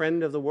be a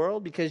friend of the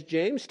world? Because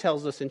James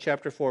tells us in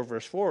chapter 4,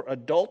 verse 4,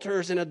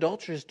 adulterers and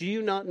adulteresses, do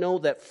you not know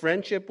that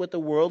friendship with the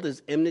world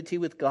is enmity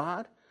with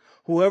God?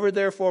 Whoever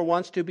therefore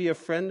wants to be a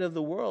friend of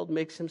the world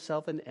makes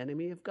himself an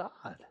enemy of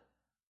God.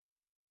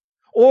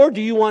 Or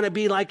do you want to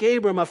be like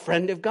Abram, a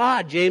friend of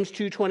God? James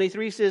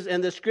 2:23 says,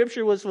 and the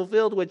scripture was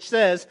fulfilled, which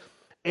says,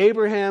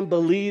 Abraham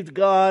believed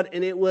God,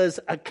 and it was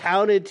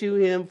accounted to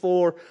him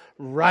for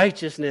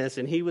righteousness,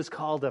 and he was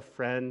called a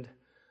friend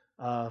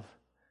of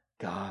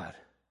God.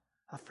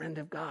 A friend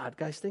of God.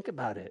 Guys, think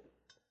about it.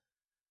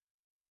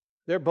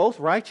 They're both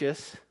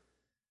righteous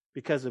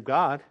because of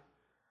God,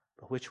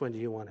 but which one do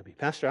you want to be?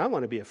 Pastor, I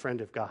want to be a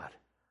friend of God.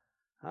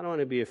 I don't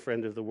want to be a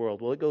friend of the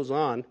world. Well, it goes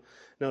on.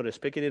 Notice,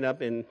 picking it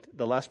up in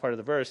the last part of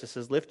the verse, it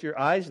says, lift your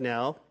eyes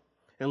now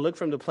and look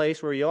from the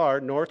place where you are,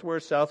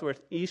 northward, southward,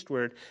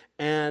 eastward,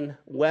 and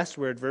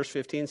westward. Verse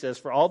 15 says,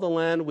 for all the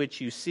land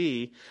which you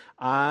see,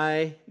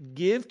 I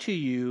give to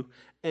you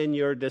and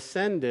your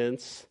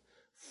descendants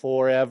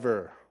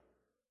forever.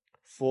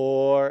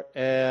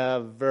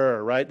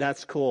 Forever, right?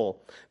 That's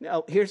cool.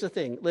 Now, here's the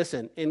thing.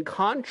 Listen, in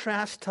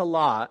contrast to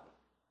Lot,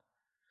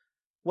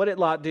 what did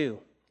Lot do?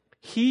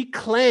 He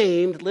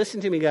claimed,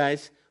 listen to me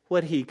guys,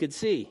 what he could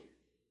see.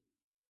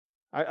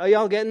 Are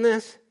y'all getting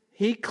this?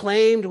 He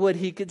claimed what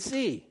he could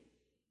see.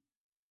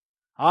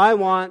 I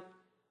want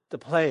the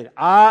plain.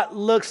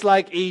 Looks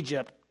like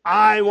Egypt.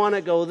 I want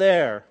to go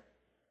there.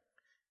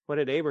 What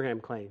did Abraham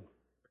claim?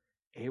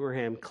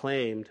 Abraham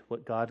claimed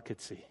what God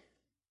could see.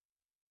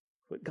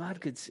 What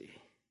God could see.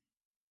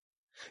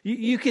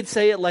 You could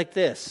say it like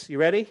this. You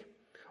ready?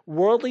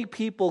 Worldly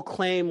people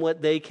claim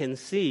what they can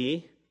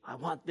see. I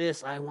want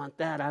this, I want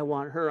that, I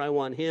want her, I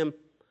want him.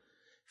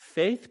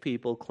 Faith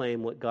people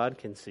claim what God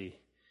can see,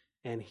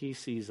 and He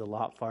sees a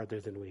lot farther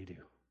than we do.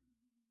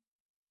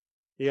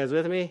 You guys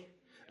with me?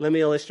 Let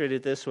me illustrate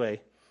it this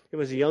way. It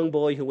was a young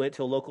boy who went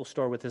to a local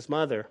store with his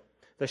mother.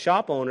 The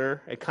shop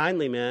owner, a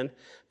kindly man,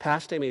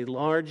 passed him a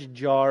large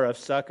jar of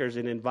suckers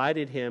and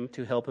invited him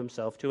to help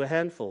himself to a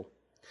handful.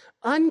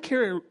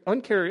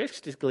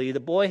 Uncharacteristically, the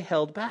boy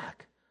held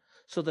back.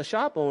 So the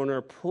shop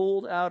owner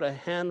pulled out a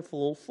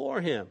handful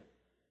for him.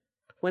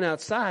 When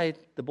outside,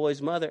 the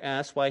boy's mother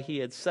asked why he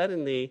had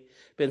suddenly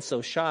been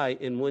so shy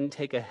and wouldn't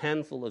take a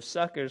handful of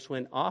suckers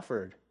when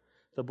offered.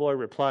 The boy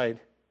replied,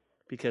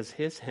 because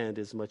his hand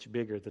is much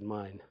bigger than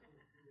mine.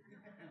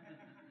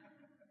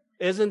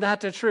 Isn't that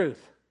the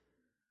truth?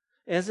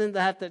 Isn't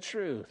that the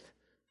truth?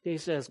 He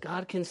says,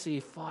 God can see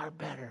far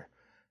better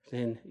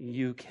than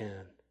you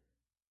can.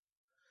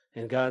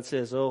 And God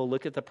says, oh,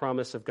 look at the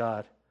promise of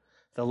God.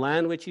 The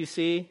land which you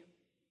see,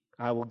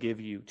 I will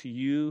give you to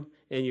you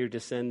and your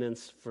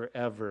descendants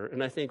forever.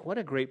 And I think, what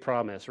a great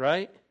promise,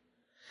 right?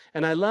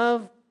 And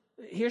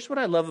here's what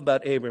I love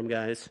about Abram,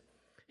 guys.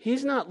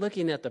 He's not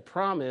looking at the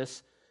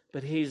promise,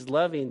 but he's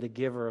loving the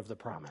giver of the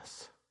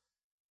promise.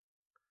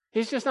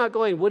 He's just not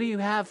going, what do you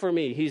have for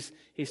me? He's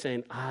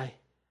saying, I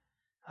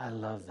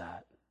love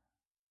that.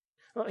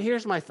 Well,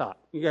 here's my thought.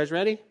 You guys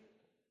ready?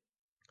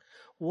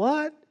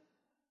 What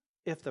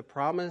if the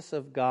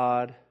promises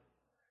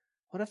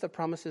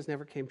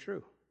never came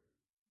true?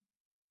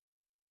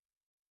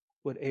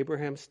 Would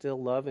Abraham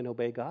still love and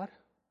obey God?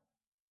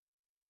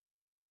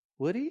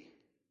 Would he?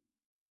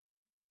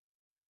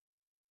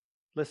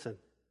 Listen,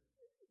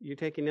 you're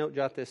taking note,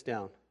 jot this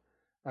down.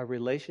 A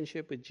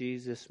relationship with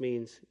Jesus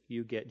means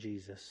you get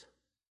Jesus.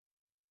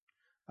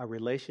 A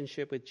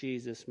relationship with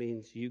Jesus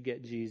means you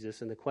get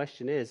Jesus. And the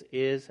question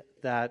is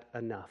that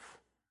enough?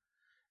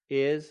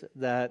 Is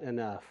that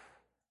enough?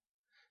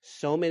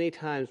 So many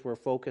times we're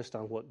focused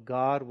on what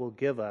God will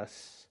give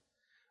us.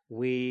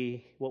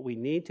 What we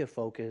need to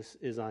focus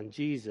is on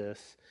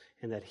Jesus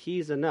and that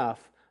He's enough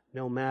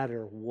no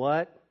matter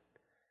what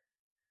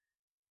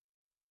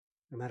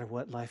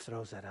life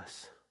throws at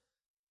us.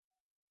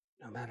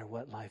 No matter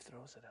what life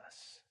throws at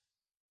us.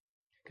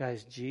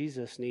 Guys,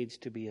 Jesus needs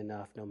to be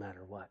enough no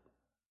matter what.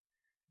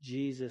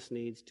 Jesus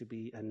needs to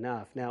be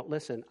enough. Now,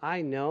 listen,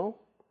 I know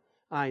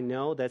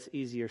that's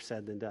easier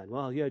said than done.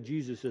 Well, yeah,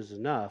 Jesus is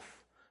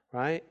enough,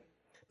 right?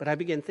 But I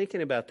began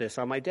thinking about this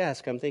on my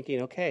desk. I'm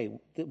thinking, okay,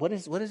 what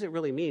does it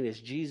really mean? Is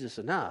Jesus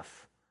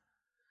enough?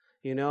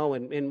 You know,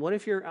 and what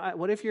if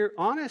you're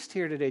honest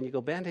here today and you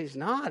go, Ben, He's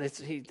not.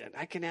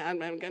 I'm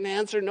going to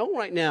answer no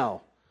right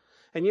now.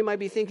 And you might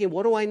be thinking,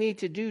 what do I need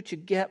to do to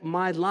get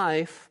my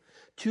life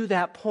to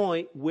that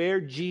point where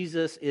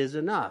Jesus is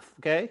enough?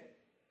 Okay?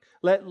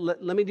 Let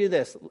me do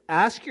this.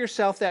 Ask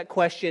yourself that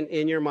question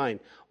in your mind.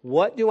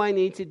 What do I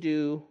need to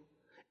do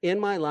in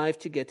my life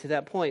to get to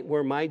that point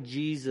where my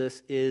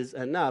Jesus is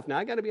enough? Now,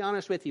 I got to be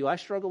honest with you. I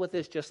struggle with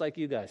this just like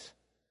you guys.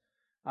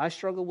 I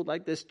struggle with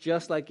like this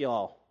just like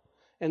y'all.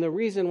 And the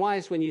reason why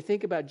is when you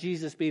think about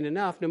Jesus being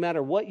enough, no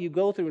matter what you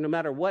go through, no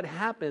matter what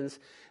happens,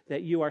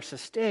 that you are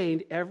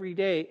sustained every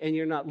day and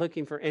you're not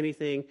looking for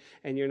anything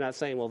and you're not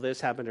saying, well, this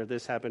happened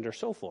or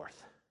so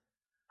forth.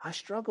 I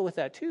struggle with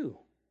that too.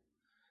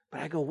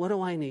 But I go, what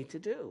do I need to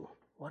do?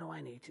 What do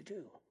I need to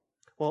do?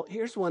 Well,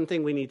 here's one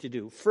thing we need to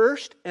do.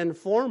 First and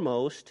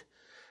foremost,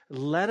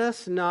 let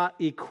us not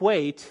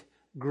equate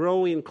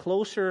growing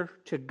closer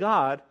to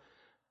God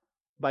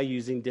by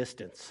using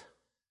distance.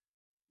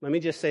 Let me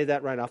just say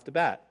that right off the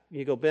bat.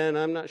 You go, Ben,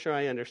 I'm not sure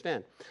I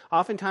understand.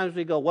 Oftentimes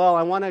we go, well,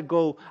 I want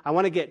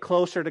to get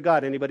closer to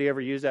God. Anybody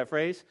ever use that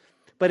phrase?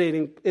 But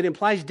it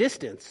implies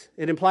distance.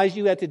 It implies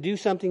you have to do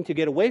something to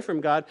get away from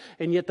God,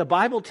 and yet the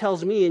Bible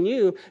tells me and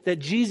you that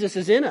Jesus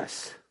is in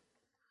us.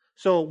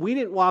 So we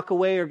didn't walk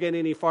away or get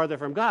any farther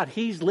from God.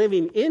 He's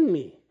living in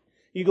me.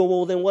 You go,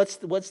 well, then what's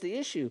the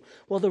issue?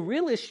 Well, the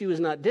real issue is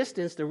not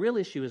distance. The real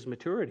issue is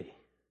maturity.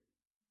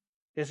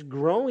 It's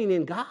growing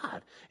in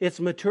God.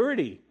 It's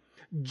maturity.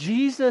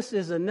 Jesus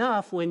is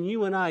enough when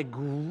you and I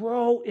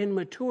grow in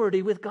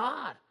maturity with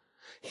God.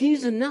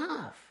 He's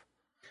enough.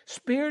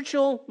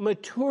 Spiritual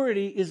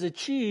maturity is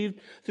achieved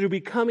through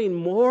becoming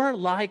more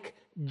like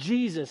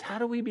Jesus. How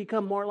do we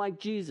become more like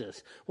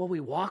Jesus? Well, we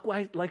walk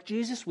like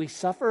Jesus, we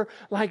suffer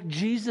like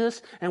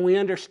Jesus, and we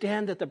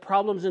understand that the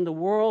problems in the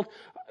world,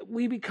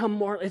 we become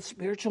more, it's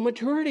spiritual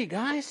maturity,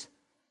 guys.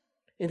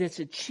 And it's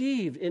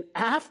achieved. And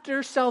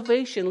after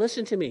salvation,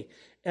 listen to me,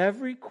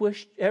 every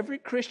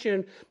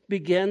Christian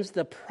begins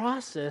the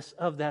process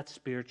of that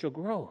spiritual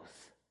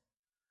growth.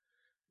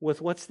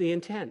 With what's the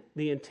intent?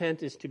 The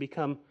intent is to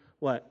become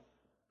what?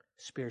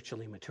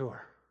 Spiritually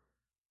mature.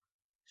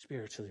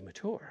 Spiritually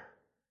mature.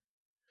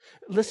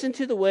 Listen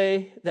to the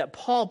way that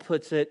Paul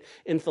puts it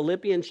in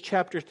Philippians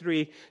chapter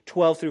 3,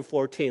 12 through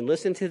 14.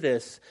 Listen to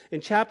this.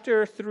 In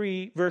chapter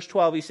 3, verse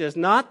 12, he says,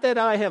 not that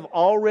I have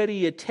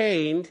already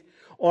attained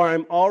or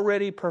I'm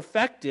already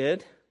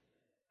perfected,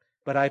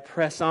 but I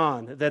press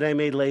on, that I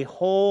may lay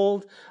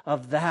hold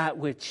of that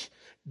which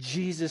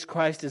Jesus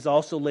Christ has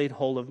also laid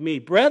hold of me.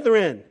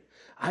 Brethren,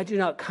 I do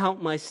not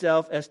count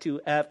myself as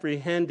to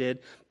apprehended,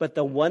 but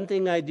the one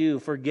thing I do,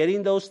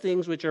 forgetting those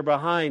things which are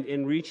behind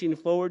and reaching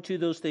forward to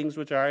those things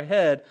which are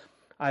ahead,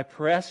 I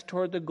press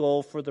toward the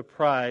goal for the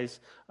prize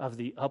of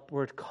the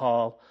upward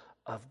call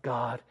of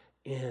God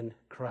in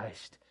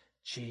Christ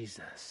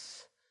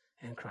Jesus.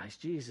 In Christ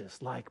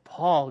Jesus. Like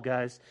Paul,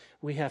 guys,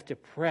 we have to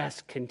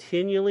press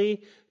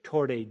continually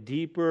toward a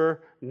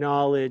deeper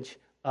knowledge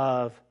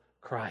of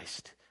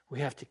Christ.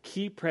 We have to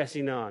keep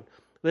pressing on.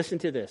 Listen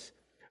to this.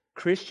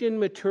 Christian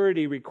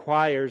maturity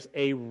requires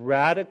a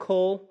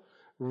radical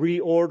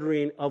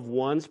reordering of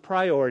one's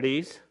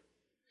priorities,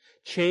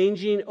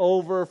 changing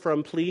over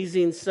from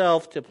pleasing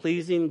self to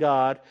pleasing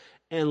God,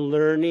 and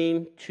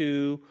learning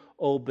to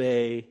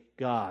obey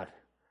God.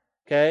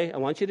 Okay? I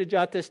want you to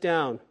jot this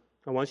down.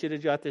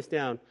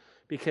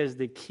 Because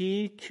the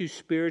key to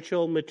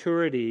spiritual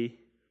maturity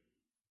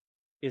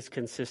is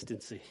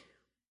consistency.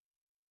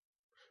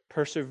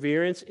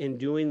 Perseverance in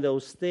doing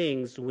those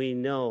things we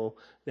know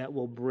that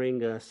will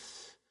bring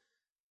us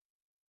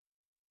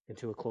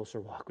into a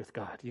closer walk with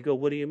God. You go,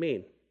 what do you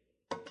mean?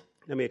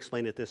 Let me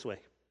explain it this way.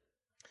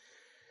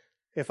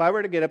 If I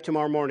were to get up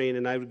tomorrow morning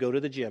and I would go to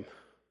the gym,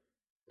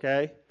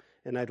 okay,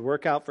 and I'd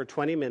work out for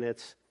 20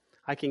 minutes,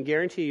 I can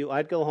guarantee you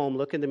I'd go home,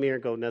 look in the mirror,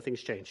 and go,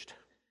 nothing's changed.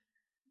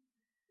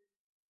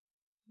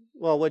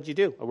 Well, what'd you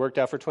do? I worked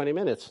out for 20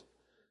 minutes.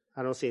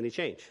 I don't see any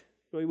change.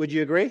 Would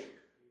you agree?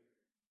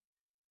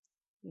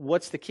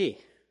 What's the key?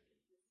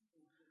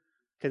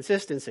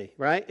 Consistency,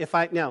 right?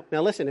 Now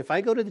listen, if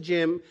I go to the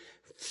gym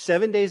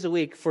 7 days a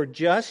week for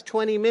just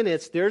 20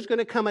 minutes, there's going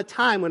to come a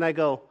time when I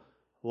go,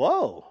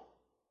 whoa,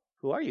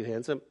 who are you,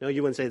 handsome? No,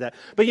 you wouldn't say that.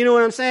 But you know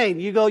what I'm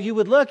saying? You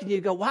would look and you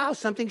go, wow,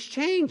 something's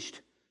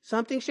changed.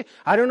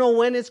 I don't know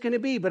when it's going to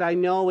be, but I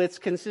know it's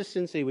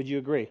consistency. Would you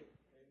agree?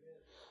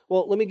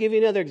 Well, let me give you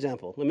another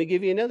example.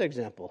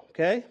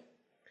 Okay?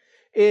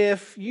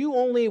 If you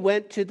only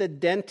went to the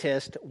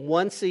dentist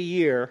once a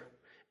year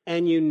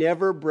and you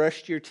never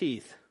brushed your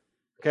teeth,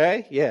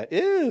 okay? Yeah,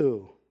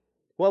 ew.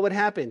 What would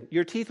happen?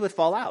 Your teeth would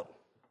fall out.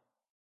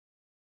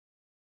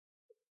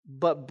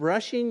 But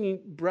brushing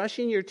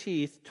your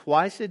teeth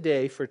twice a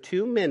day for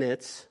 2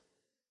 minutes,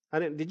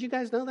 did you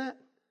guys know that?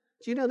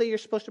 Do you know that you're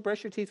supposed to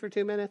brush your teeth for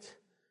 2 minutes?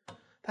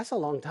 That's a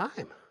long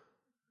time.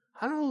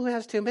 I don't know who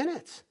has 2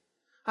 minutes.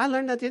 I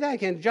learned not to do that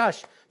again.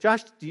 Josh,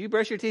 do you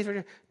brush your teeth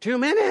for 2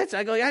 minutes?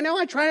 I go, yeah, I know.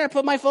 I tried. I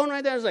put my phone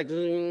right there. I was like,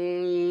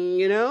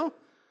 2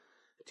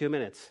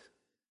 minutes.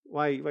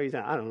 Why are you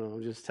saying? I don't know.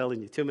 I'm just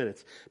telling you, 2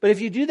 minutes. But if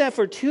you do that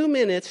for 2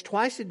 minutes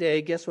twice a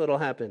day, guess what will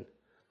happen?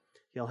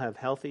 You'll have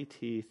healthy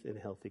teeth and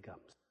healthy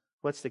gums.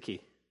 What's the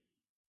key?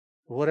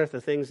 What are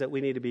the things that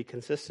we need to be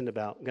consistent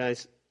about?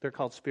 Guys, they're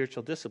called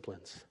spiritual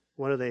disciplines.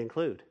 What do they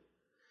include?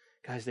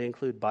 Guys, they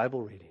include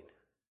Bible reading.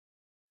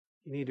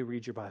 You need to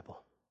read your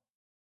Bible.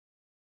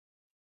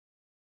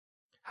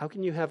 How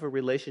can you have a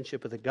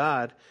relationship with a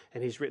God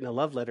and He's written a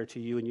love letter to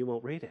you and you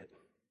won't read it?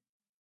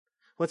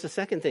 What's the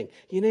second thing?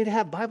 You need to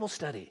have Bible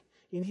study.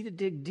 You need to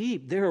dig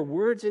deep. There are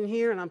words in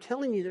here, and I'm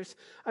telling you,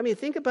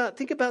 think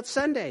about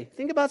Sunday.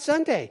 Think about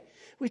Sunday.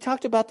 We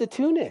talked about the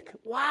tunic.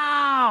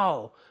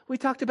 Wow. We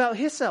talked about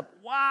hyssop.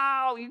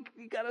 Wow.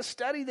 You got to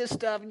study this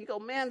stuff, and you go,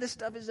 man, this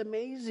stuff is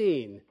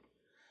amazing.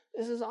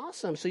 This is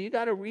awesome. So you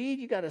got to read,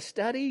 you got to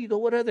study. You go,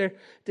 what other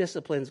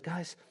disciplines?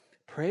 Guys,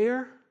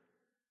 prayer.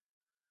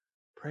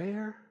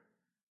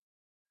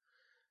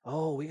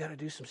 Oh, we got to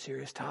do some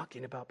serious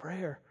talking about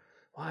prayer.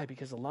 Why?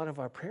 Because a lot of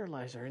our prayer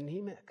lives are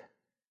anemic.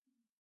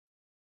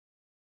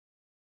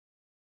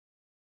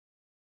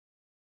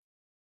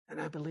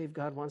 And I believe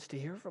God wants to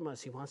hear from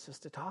us. He wants us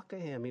to talk to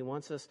Him. He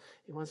wants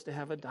to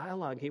have a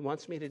dialogue. He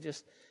wants me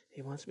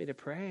to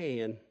pray.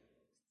 And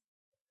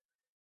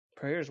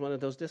prayer is one of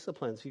those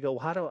disciplines. You go,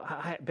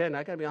 Ben,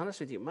 I got to be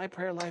honest with you. My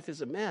prayer life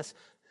is a mess.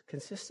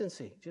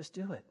 Consistency. Just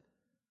do it.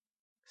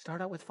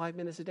 Start out with 5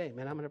 minutes a day.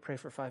 Man, I'm going to pray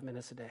for 5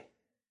 minutes a day.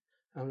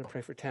 I'm going to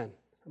pray for 10.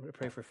 I'm going to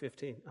pray for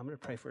 15. I'm going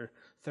to pray for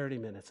 30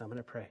 minutes. I'm going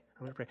to pray.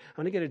 I'm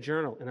going to get a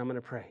journal, and I'm going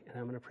to pray. And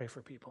I'm going to pray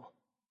for people.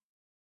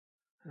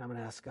 And I'm going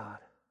to ask God.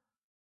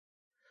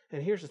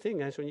 And here's the thing,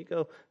 guys. When you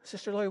go,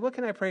 Sister Lori, what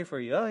can I pray for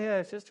you? Oh,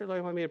 yeah, Sister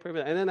Lori wanted me to pray for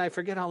that. And then I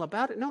forget all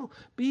about it. No,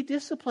 be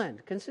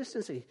disciplined.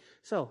 Consistency.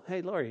 So,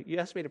 hey, Lori, you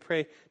asked me to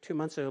pray 2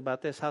 months ago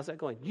about this. How's that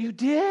going? You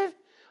did?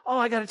 Oh,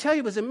 I got to tell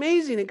you, it was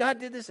amazing. And God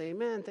did this.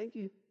 Amen. Thank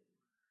you.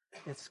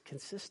 It's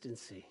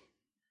consistency.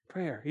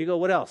 Prayer. You go,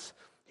 what else?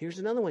 Here's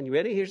another one. You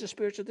ready? Here's a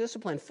spiritual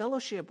discipline.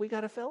 Fellowship. We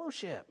got a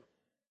fellowship.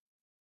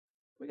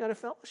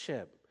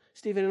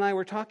 Stephen and I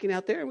were talking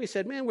out there, and we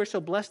said, man, we're so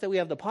blessed that we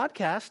have the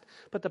podcast,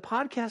 but the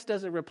podcast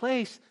doesn't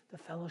replace the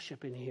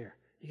fellowship in here.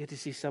 You get to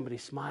see somebody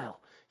smile.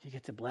 You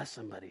get to bless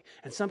somebody.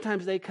 And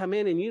sometimes they come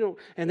in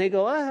and they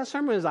go, that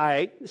sermon is all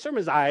right. The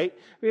sermon is all right.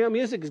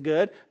 Music is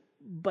good.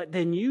 But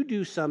then you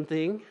do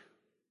something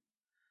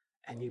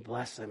and you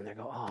bless them, and they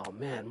go, oh,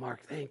 man,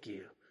 Mark, thank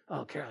you.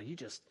 Oh, Carol,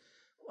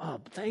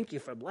 thank you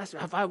for blessing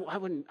me.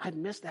 I'd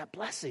miss that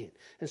blessing.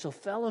 And so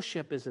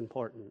fellowship is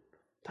important.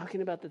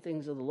 Talking about the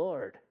things of the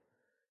Lord.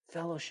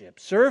 Fellowship.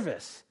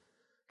 Service.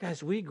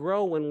 Guys, we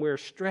grow when we're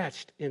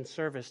stretched in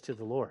service to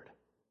the Lord.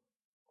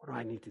 What do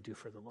I need to do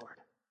for the Lord?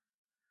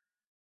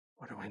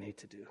 What do I need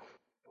to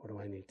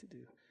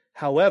do?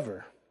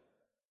 However,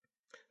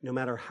 no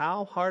matter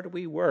how hard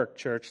we work,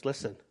 church,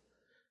 listen,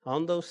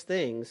 on those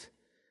things,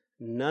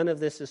 none of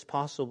this is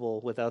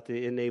possible without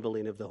the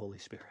enabling of the Holy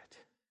Spirit.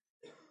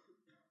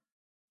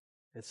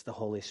 It's the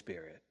Holy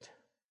Spirit.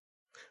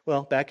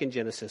 Well, back in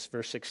Genesis,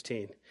 verse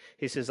 16,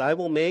 he says,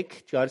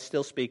 God's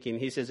still speaking,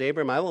 he says,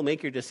 Abram, I will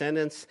make your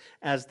descendants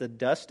as the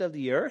dust of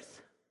the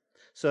earth,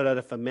 so that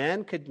if a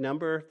man could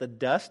number the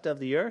dust of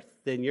the earth,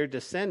 then your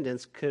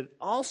descendants could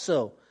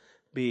also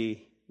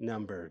be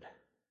numbered.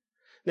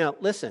 Now,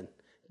 listen,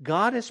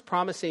 God is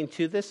promising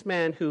to this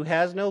man who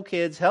has no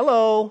kids,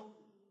 hello.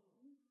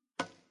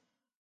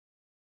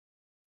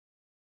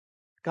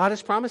 God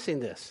is promising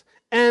this.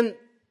 And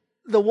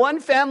the one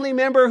family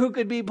member who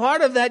could be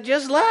part of that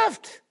just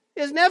left,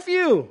 his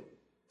nephew.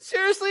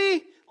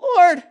 Seriously,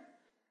 Lord.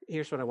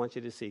 Here's what I want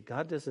you to see.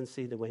 God doesn't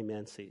see the way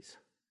man sees.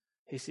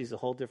 He sees a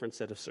whole different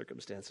set of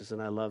circumstances,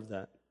 and I love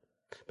that.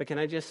 But can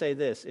I just say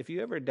this? If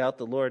you ever doubt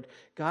the Lord,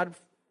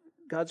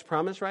 God's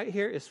promise right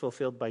here is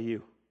fulfilled by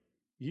you.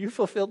 You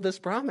fulfilled this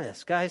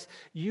promise. Guys,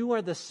 you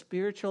are the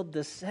spiritual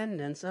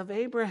descendants of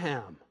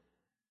Abraham.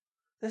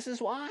 This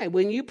is why.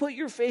 When you put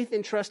your faith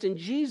and trust in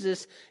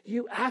Jesus,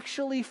 you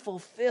actually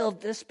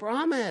fulfilled this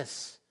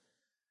promise.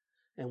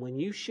 And when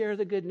you share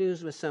the good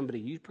news with somebody,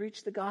 you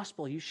preach the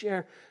gospel, you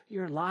share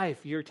your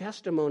life, your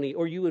testimony,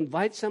 or you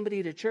invite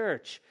somebody to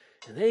church,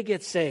 and they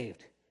get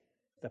saved,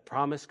 the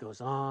promise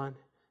goes on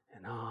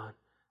and on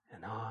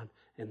and on.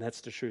 And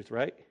that's the truth,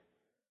 right?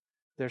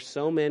 There's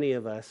so many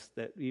of us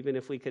that even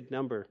if we could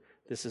number,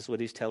 this is what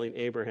he's telling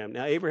Abraham.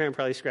 Now, Abraham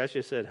probably scratched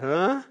his head,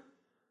 huh?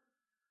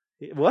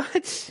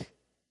 What?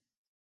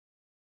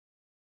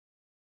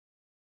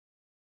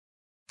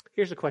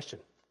 Here's a question.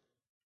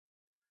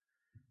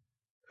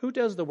 Who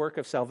does the work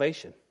of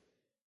salvation?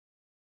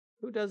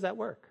 Who does that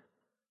work?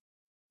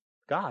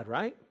 God,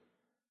 right?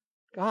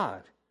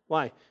 God.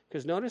 Why?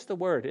 Because notice the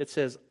word. It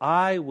says,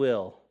 I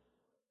will.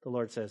 The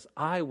Lord says,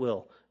 I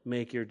will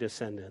make your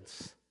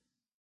descendants.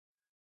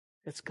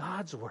 It's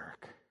God's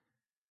work.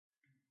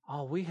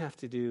 All we have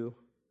to do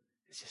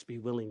is just be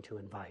willing to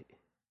invite.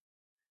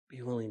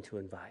 Be willing to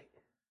invite.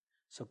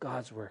 So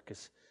God's work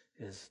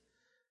is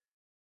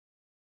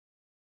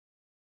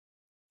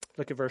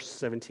look at verse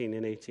 17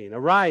 and 18.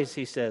 Arise,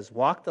 he says,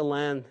 walk the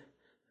land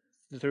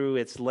through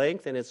its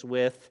length and its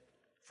width,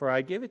 for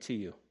I give it to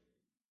you.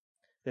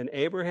 Then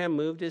Abraham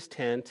moved his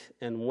tent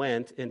and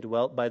went and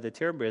dwelt by the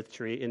terebinth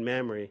tree in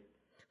Mamre,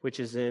 which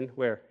is in,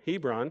 where?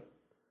 Hebron.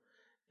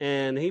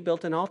 And he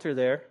built an altar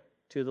there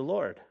to the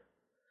Lord.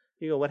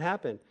 You go, what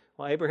happened?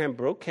 Well, Abraham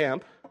broke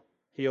camp.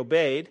 He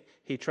obeyed.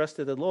 He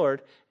trusted the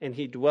Lord. And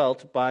he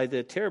dwelt by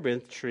the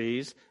terebinth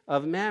trees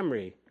of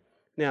Mamre.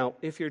 Now,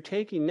 if you're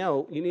taking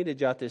note, you need to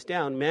jot this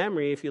down.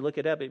 Mamre, if you look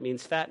it up, it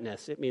means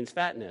fatness. It means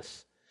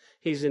fatness.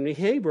 He's in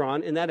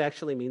Hebron, and that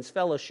actually means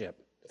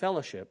fellowship.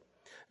 Fellowship.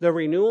 The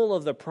renewal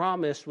of the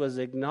promise was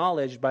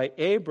acknowledged by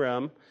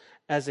Abram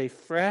as a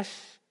fresh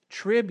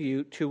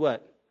tribute to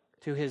what?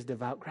 To his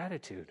devout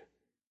gratitude.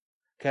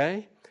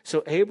 Okay?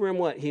 So Abram,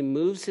 what? He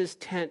moves his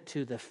tent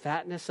to the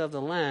fatness of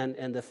the land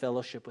and the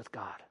fellowship with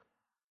God.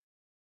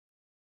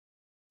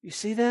 You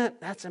see that?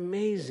 That's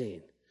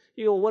amazing.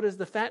 You go, what does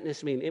the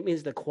fatness mean? It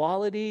means the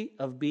quality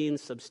of being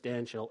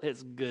substantial.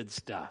 It's good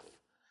stuff.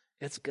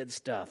 It's good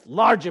stuff.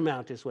 Large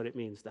amount is what it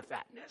means, the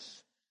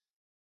fatness.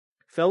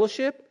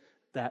 Fellowship,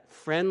 that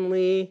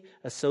friendly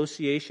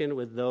association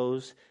with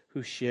those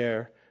who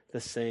share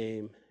the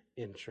same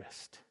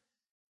interest.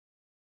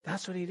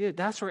 That's what he did.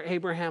 That's where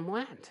Abraham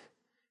went.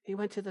 He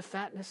went to the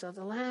fatness of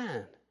the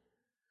land.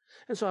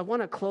 And so I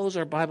want to close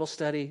our Bible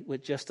study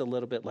with just a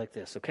little bit like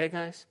this, okay,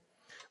 guys?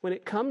 When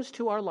it comes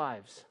to our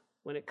lives,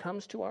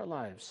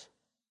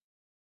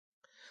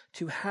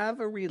 to have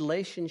a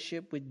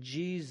relationship with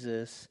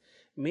Jesus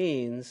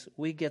means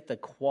we get the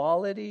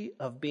quality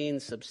of being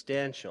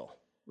substantial.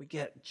 We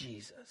get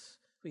Jesus.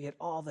 We get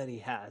all that he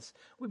has.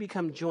 We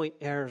become joint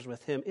heirs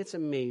with him. It's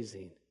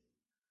amazing.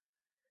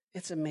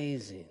 It's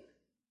amazing.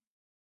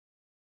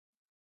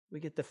 We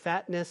get the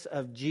fatness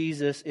of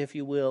Jesus, if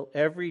you will,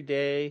 every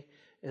day,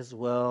 as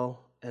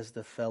well as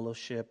the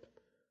fellowship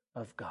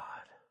of God.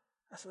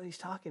 That's what he's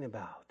talking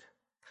about.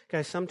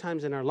 Guys,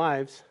 sometimes in our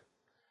lives,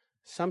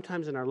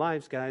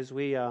 guys,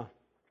 we're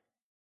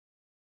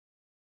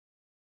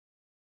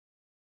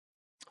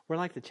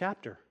like the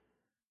chapter.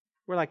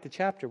 We're like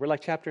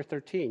chapter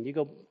 13. You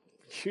go,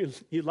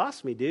 you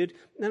lost me, dude.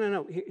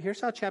 No. Here's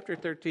how chapter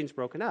 13 is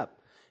broken up.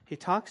 It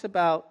talks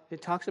about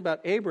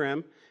Abram,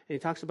 and he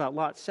talks about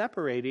Lot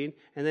separating,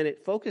 and then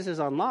it focuses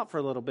on Lot for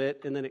a little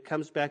bit, and then it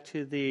comes back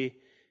to the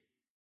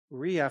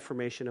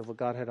reaffirmation of what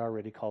God had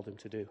already called him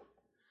to do.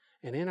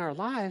 And in our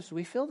lives,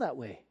 we feel that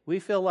way. We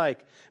feel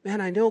like,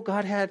 man, I know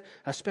God had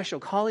a special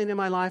calling in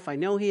my life. I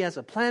know he has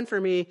a plan for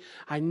me.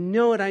 I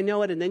know it.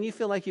 And then you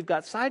feel like you've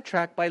got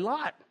sidetracked by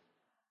Lot.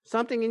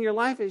 Something in your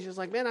life is just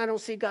like, man, I don't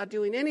see God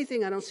doing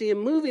anything. I don't see him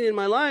moving in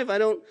my life. I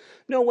don't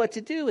know what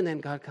to do. And then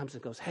God comes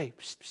and goes, hey,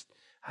 psst, psst.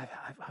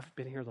 I've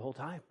been here the whole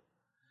time.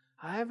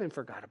 I haven't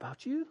forgot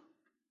about you.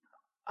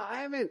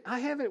 I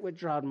haven't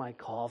withdrawn my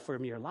call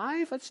from your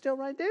life. It's still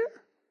right there.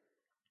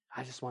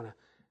 I just want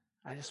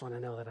to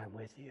know that I'm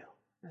with you.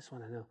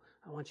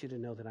 I want you to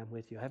know that I'm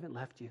with you. I haven't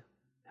left you.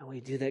 And we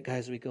do that,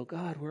 guys. We go,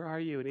 God, where are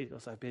you? And he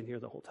goes, I've been here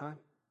the whole time.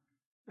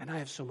 And I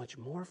have so much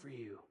more for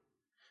you.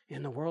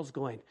 And the world's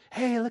going,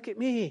 hey, look at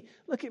me.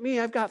 Look at me.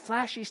 I've got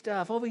flashy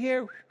stuff over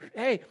here.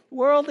 Hey,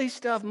 worldly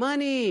stuff,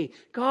 money,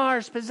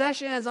 cars,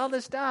 possessions, all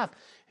this stuff.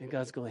 And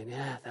God's going,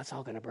 yeah, that's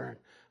all going to burn.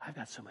 I've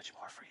got so much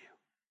more for you.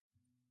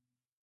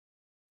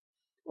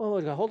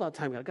 Well, hold on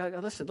time.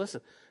 God, listen.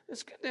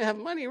 It's good to have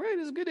money, right?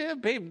 It's good to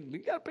have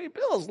you got to pay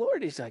bills,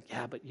 Lord. He's like,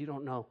 yeah, but you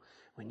don't know.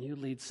 When you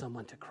lead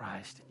someone to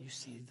Christ and you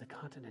see the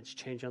countenance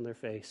change on their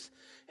face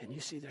and you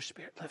see their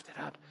spirit lifted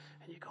up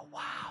and you go,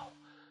 wow,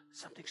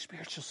 something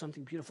spiritual,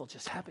 something beautiful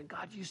just happened.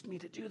 God used me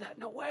to do that.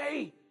 No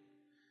way.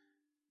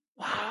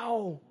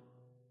 Wow.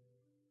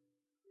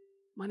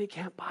 Money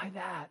can't buy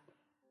that.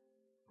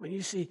 When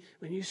you see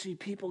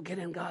people get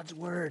in God's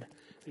word,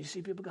 when you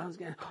see people God's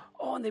getting,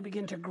 and they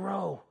begin to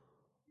grow.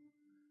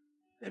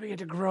 They begin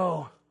to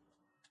grow.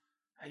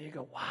 And you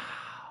go,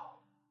 wow.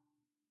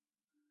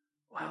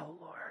 Wow,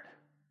 Lord.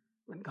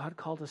 When God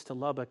called us to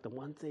Lubbock, the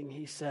one thing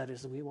he said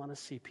is that we want to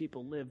see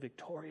people live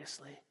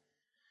victoriously.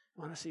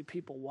 We want to see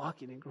people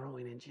walking and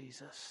growing in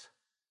Jesus.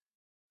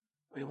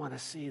 We want to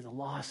see the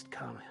lost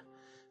come.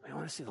 We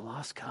want to see the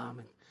lost come,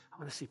 and I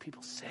want to see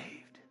people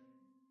saved.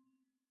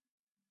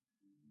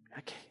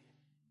 Okay.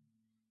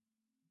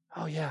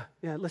 Oh, yeah,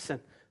 listen.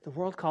 The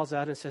world calls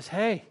out and says,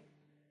 hey,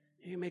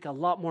 you can make a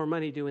lot more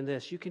money doing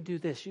this. You can do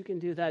this. You can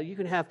do that. You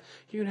can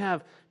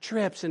have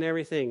trips and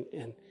everything.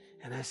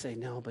 And I say,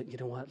 no, but you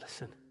know what?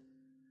 Listen.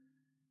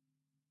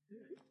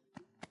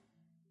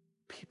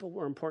 People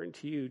were important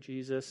to you,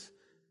 Jesus,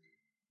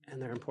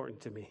 and they're important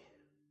to me.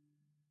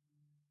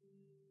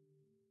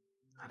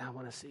 And I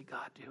want to see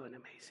God do an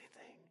amazing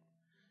thing.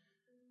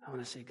 I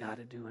want to see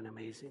God do an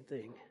amazing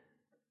thing.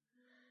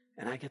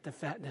 And I get the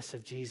fatness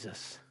of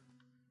Jesus,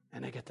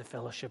 and I get the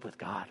fellowship with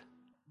God.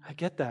 I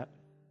get that.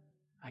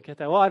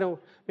 Well, I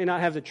may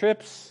not have the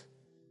trips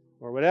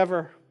or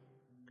whatever,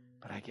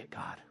 but I get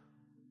God.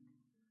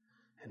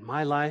 And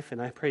my life,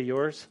 and I pray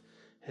yours,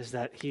 is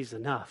that he's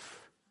enough.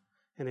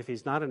 And if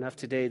he's not enough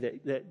today,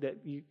 that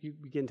you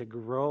begin to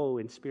grow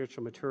in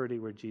spiritual maturity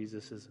where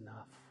Jesus is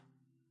enough.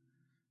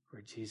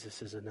 Where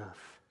Jesus is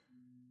enough.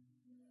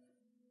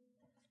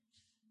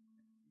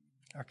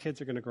 Our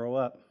kids are going to grow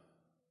up.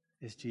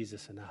 Is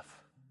Jesus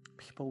enough?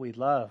 People we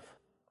love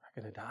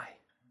are going to die.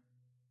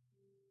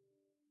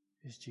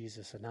 Is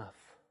Jesus enough?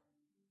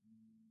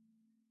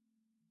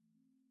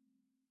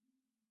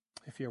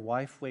 If your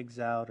wife wigs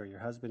out or your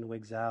husband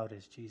wigs out,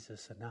 is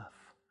Jesus enough?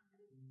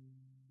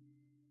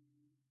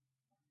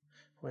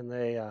 When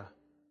they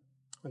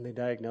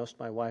diagnosed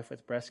my wife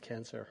with breast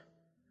cancer,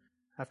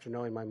 after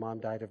knowing my mom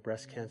died of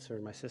breast cancer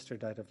and my sister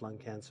died of lung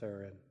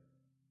cancer and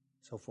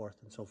so forth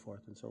and so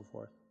forth and so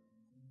forth,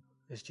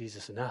 is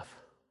Jesus enough?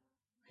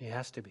 He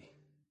has to be.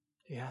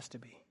 He has to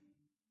be.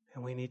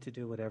 And we need to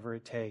do whatever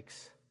it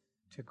takes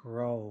to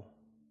grow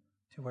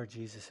to where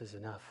Jesus is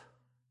enough.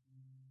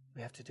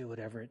 We have to do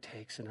whatever it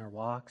takes in our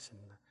walks and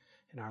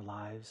in our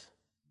lives.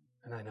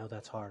 And I know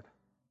that's hard.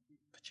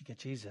 But you get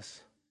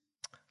Jesus.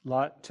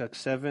 Lot took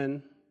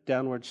 7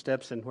 downward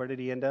steps, and where did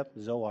he end up?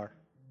 Zoar.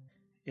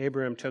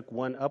 Abraham took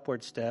 1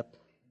 upward step,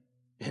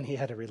 and he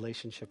had a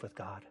relationship with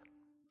God.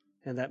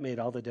 And that made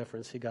all the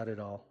difference. He got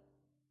it all.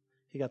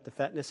 He got the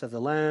fatness of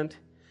the land.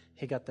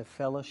 He got the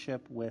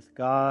fellowship with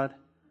God.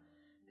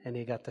 And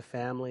he got the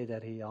family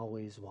that he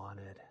always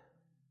wanted.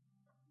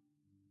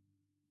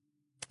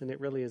 And it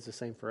really is the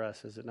same for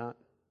us, is it not?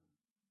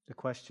 The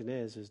question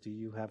is do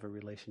you have a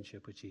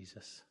relationship with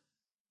Jesus?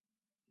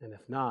 And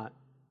if not,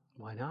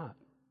 why not?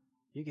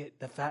 You get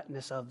the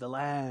fatness of the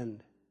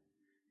land.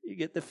 You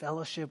get the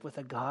fellowship with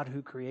a God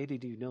who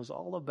created you, knows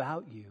all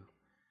about you,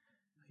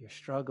 your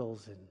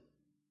struggles, and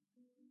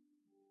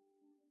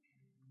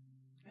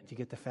you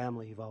get the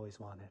family you've always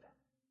wanted.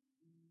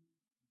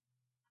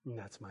 And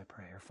that's my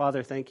prayer.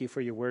 Father, thank you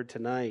for your word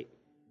tonight.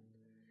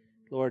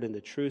 Lord, and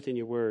the truth in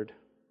your word.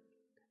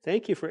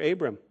 Thank you for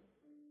Abram.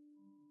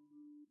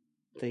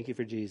 Thank you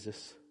for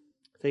Jesus.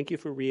 Thank you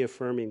for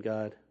reaffirming,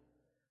 God,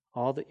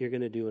 all that you're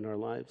going to do in our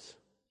lives.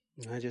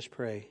 And I just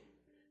pray.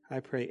 I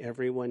pray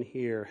everyone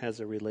here has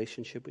a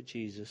relationship with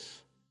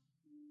Jesus.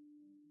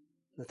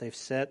 That they've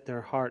set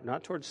their heart,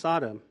 not towards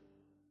Sodom,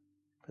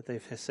 but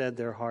they've set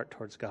their heart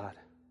towards God.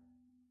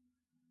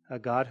 A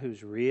God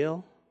who's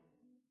real.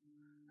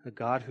 A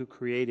God who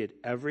created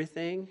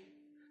everything.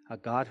 A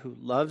God who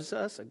loves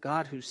us. A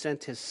God who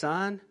sent his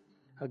Son.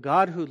 A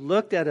God who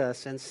looked at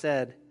us and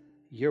said,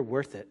 you're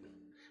worth it.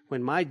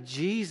 When my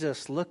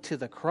Jesus looked to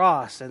the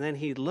cross and then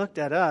he looked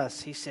at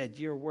us, he said,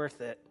 you're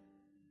worth it.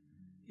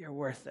 You're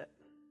worth it.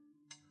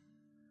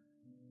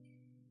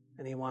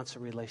 And he wants a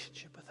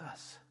relationship with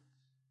us.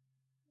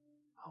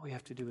 All we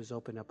have to do is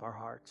open up our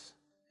hearts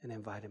and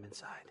invite him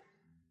inside.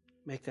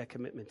 Make that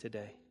commitment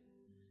today.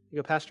 You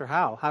go, Pastor,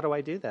 how? How do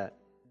I do that?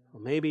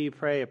 Well, maybe you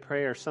pray a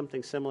prayer,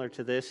 something similar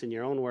to this in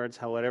your own words,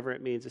 however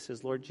it means. It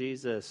says, Lord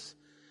Jesus,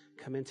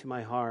 come into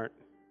my heart.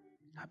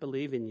 I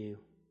believe in you.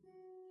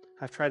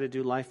 I've tried to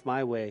do life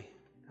my way.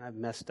 I've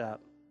messed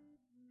up.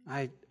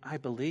 I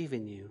believe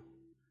in you.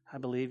 I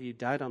believe you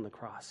died on the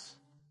cross.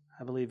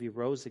 I believe you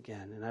rose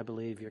again, and I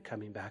believe you're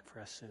coming back for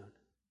us soon.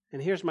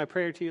 And here's my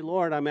prayer to you,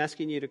 Lord. I'm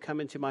asking you to come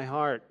into my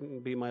heart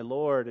and be my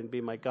Lord and be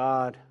my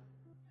God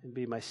and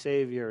be my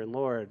Savior. And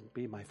Lord,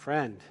 be my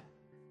friend.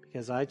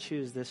 Because I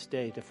choose this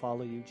day to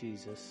follow you,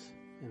 Jesus.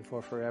 And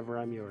for forever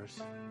I'm yours.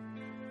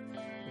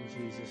 In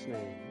Jesus'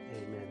 name,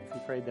 amen. If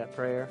you prayed that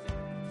prayer,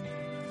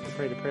 if you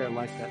prayed a prayer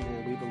like that,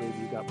 man, we believe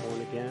you got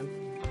born again.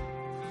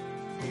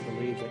 We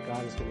believe that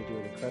God is going to do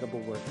an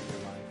incredible work in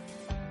your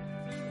life.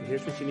 And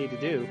here's what you need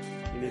to do.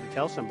 You need to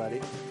tell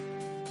somebody.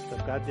 So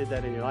if God did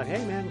that in your life,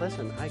 hey man,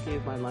 listen, I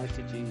gave my life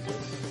to Jesus.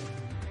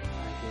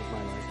 I gave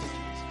my life to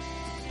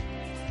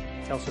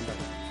Jesus. Tell somebody.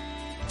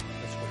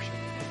 Let's worship.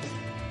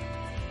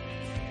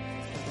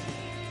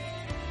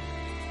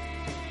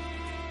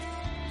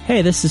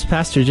 Hey, this is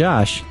Pastor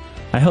Josh.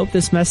 I hope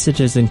this message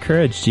has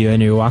encouraged you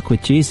in your walk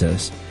with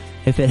Jesus.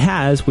 If it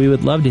has, we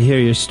would love to hear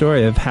your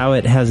story of how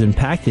it has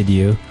impacted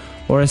you,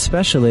 or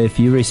especially if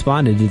you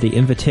responded to the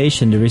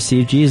invitation to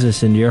receive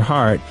Jesus into your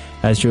heart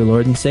as your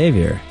Lord and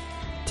Savior.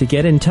 To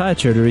get in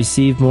touch or to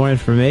receive more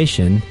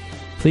information,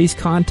 please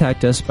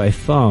contact us by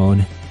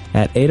phone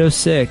at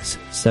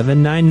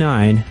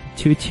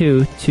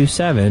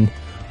 806-799-2227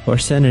 or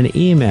send an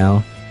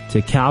email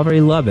to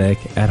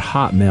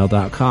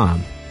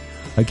calvarylubbock@hotmail.com.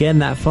 Again,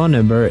 that phone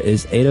number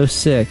is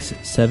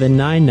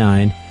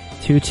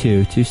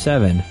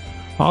 806-799-2227.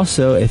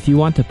 Also, if you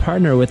want to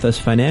partner with us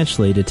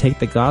financially to take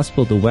the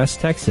gospel to West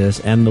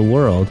Texas and the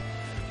world,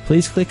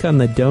 please click on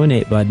the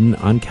donate button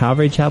on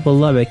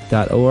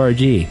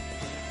calvarychapellubbock.org.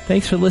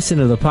 Thanks for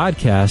listening to the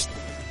podcast.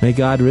 May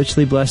God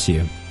richly bless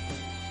you.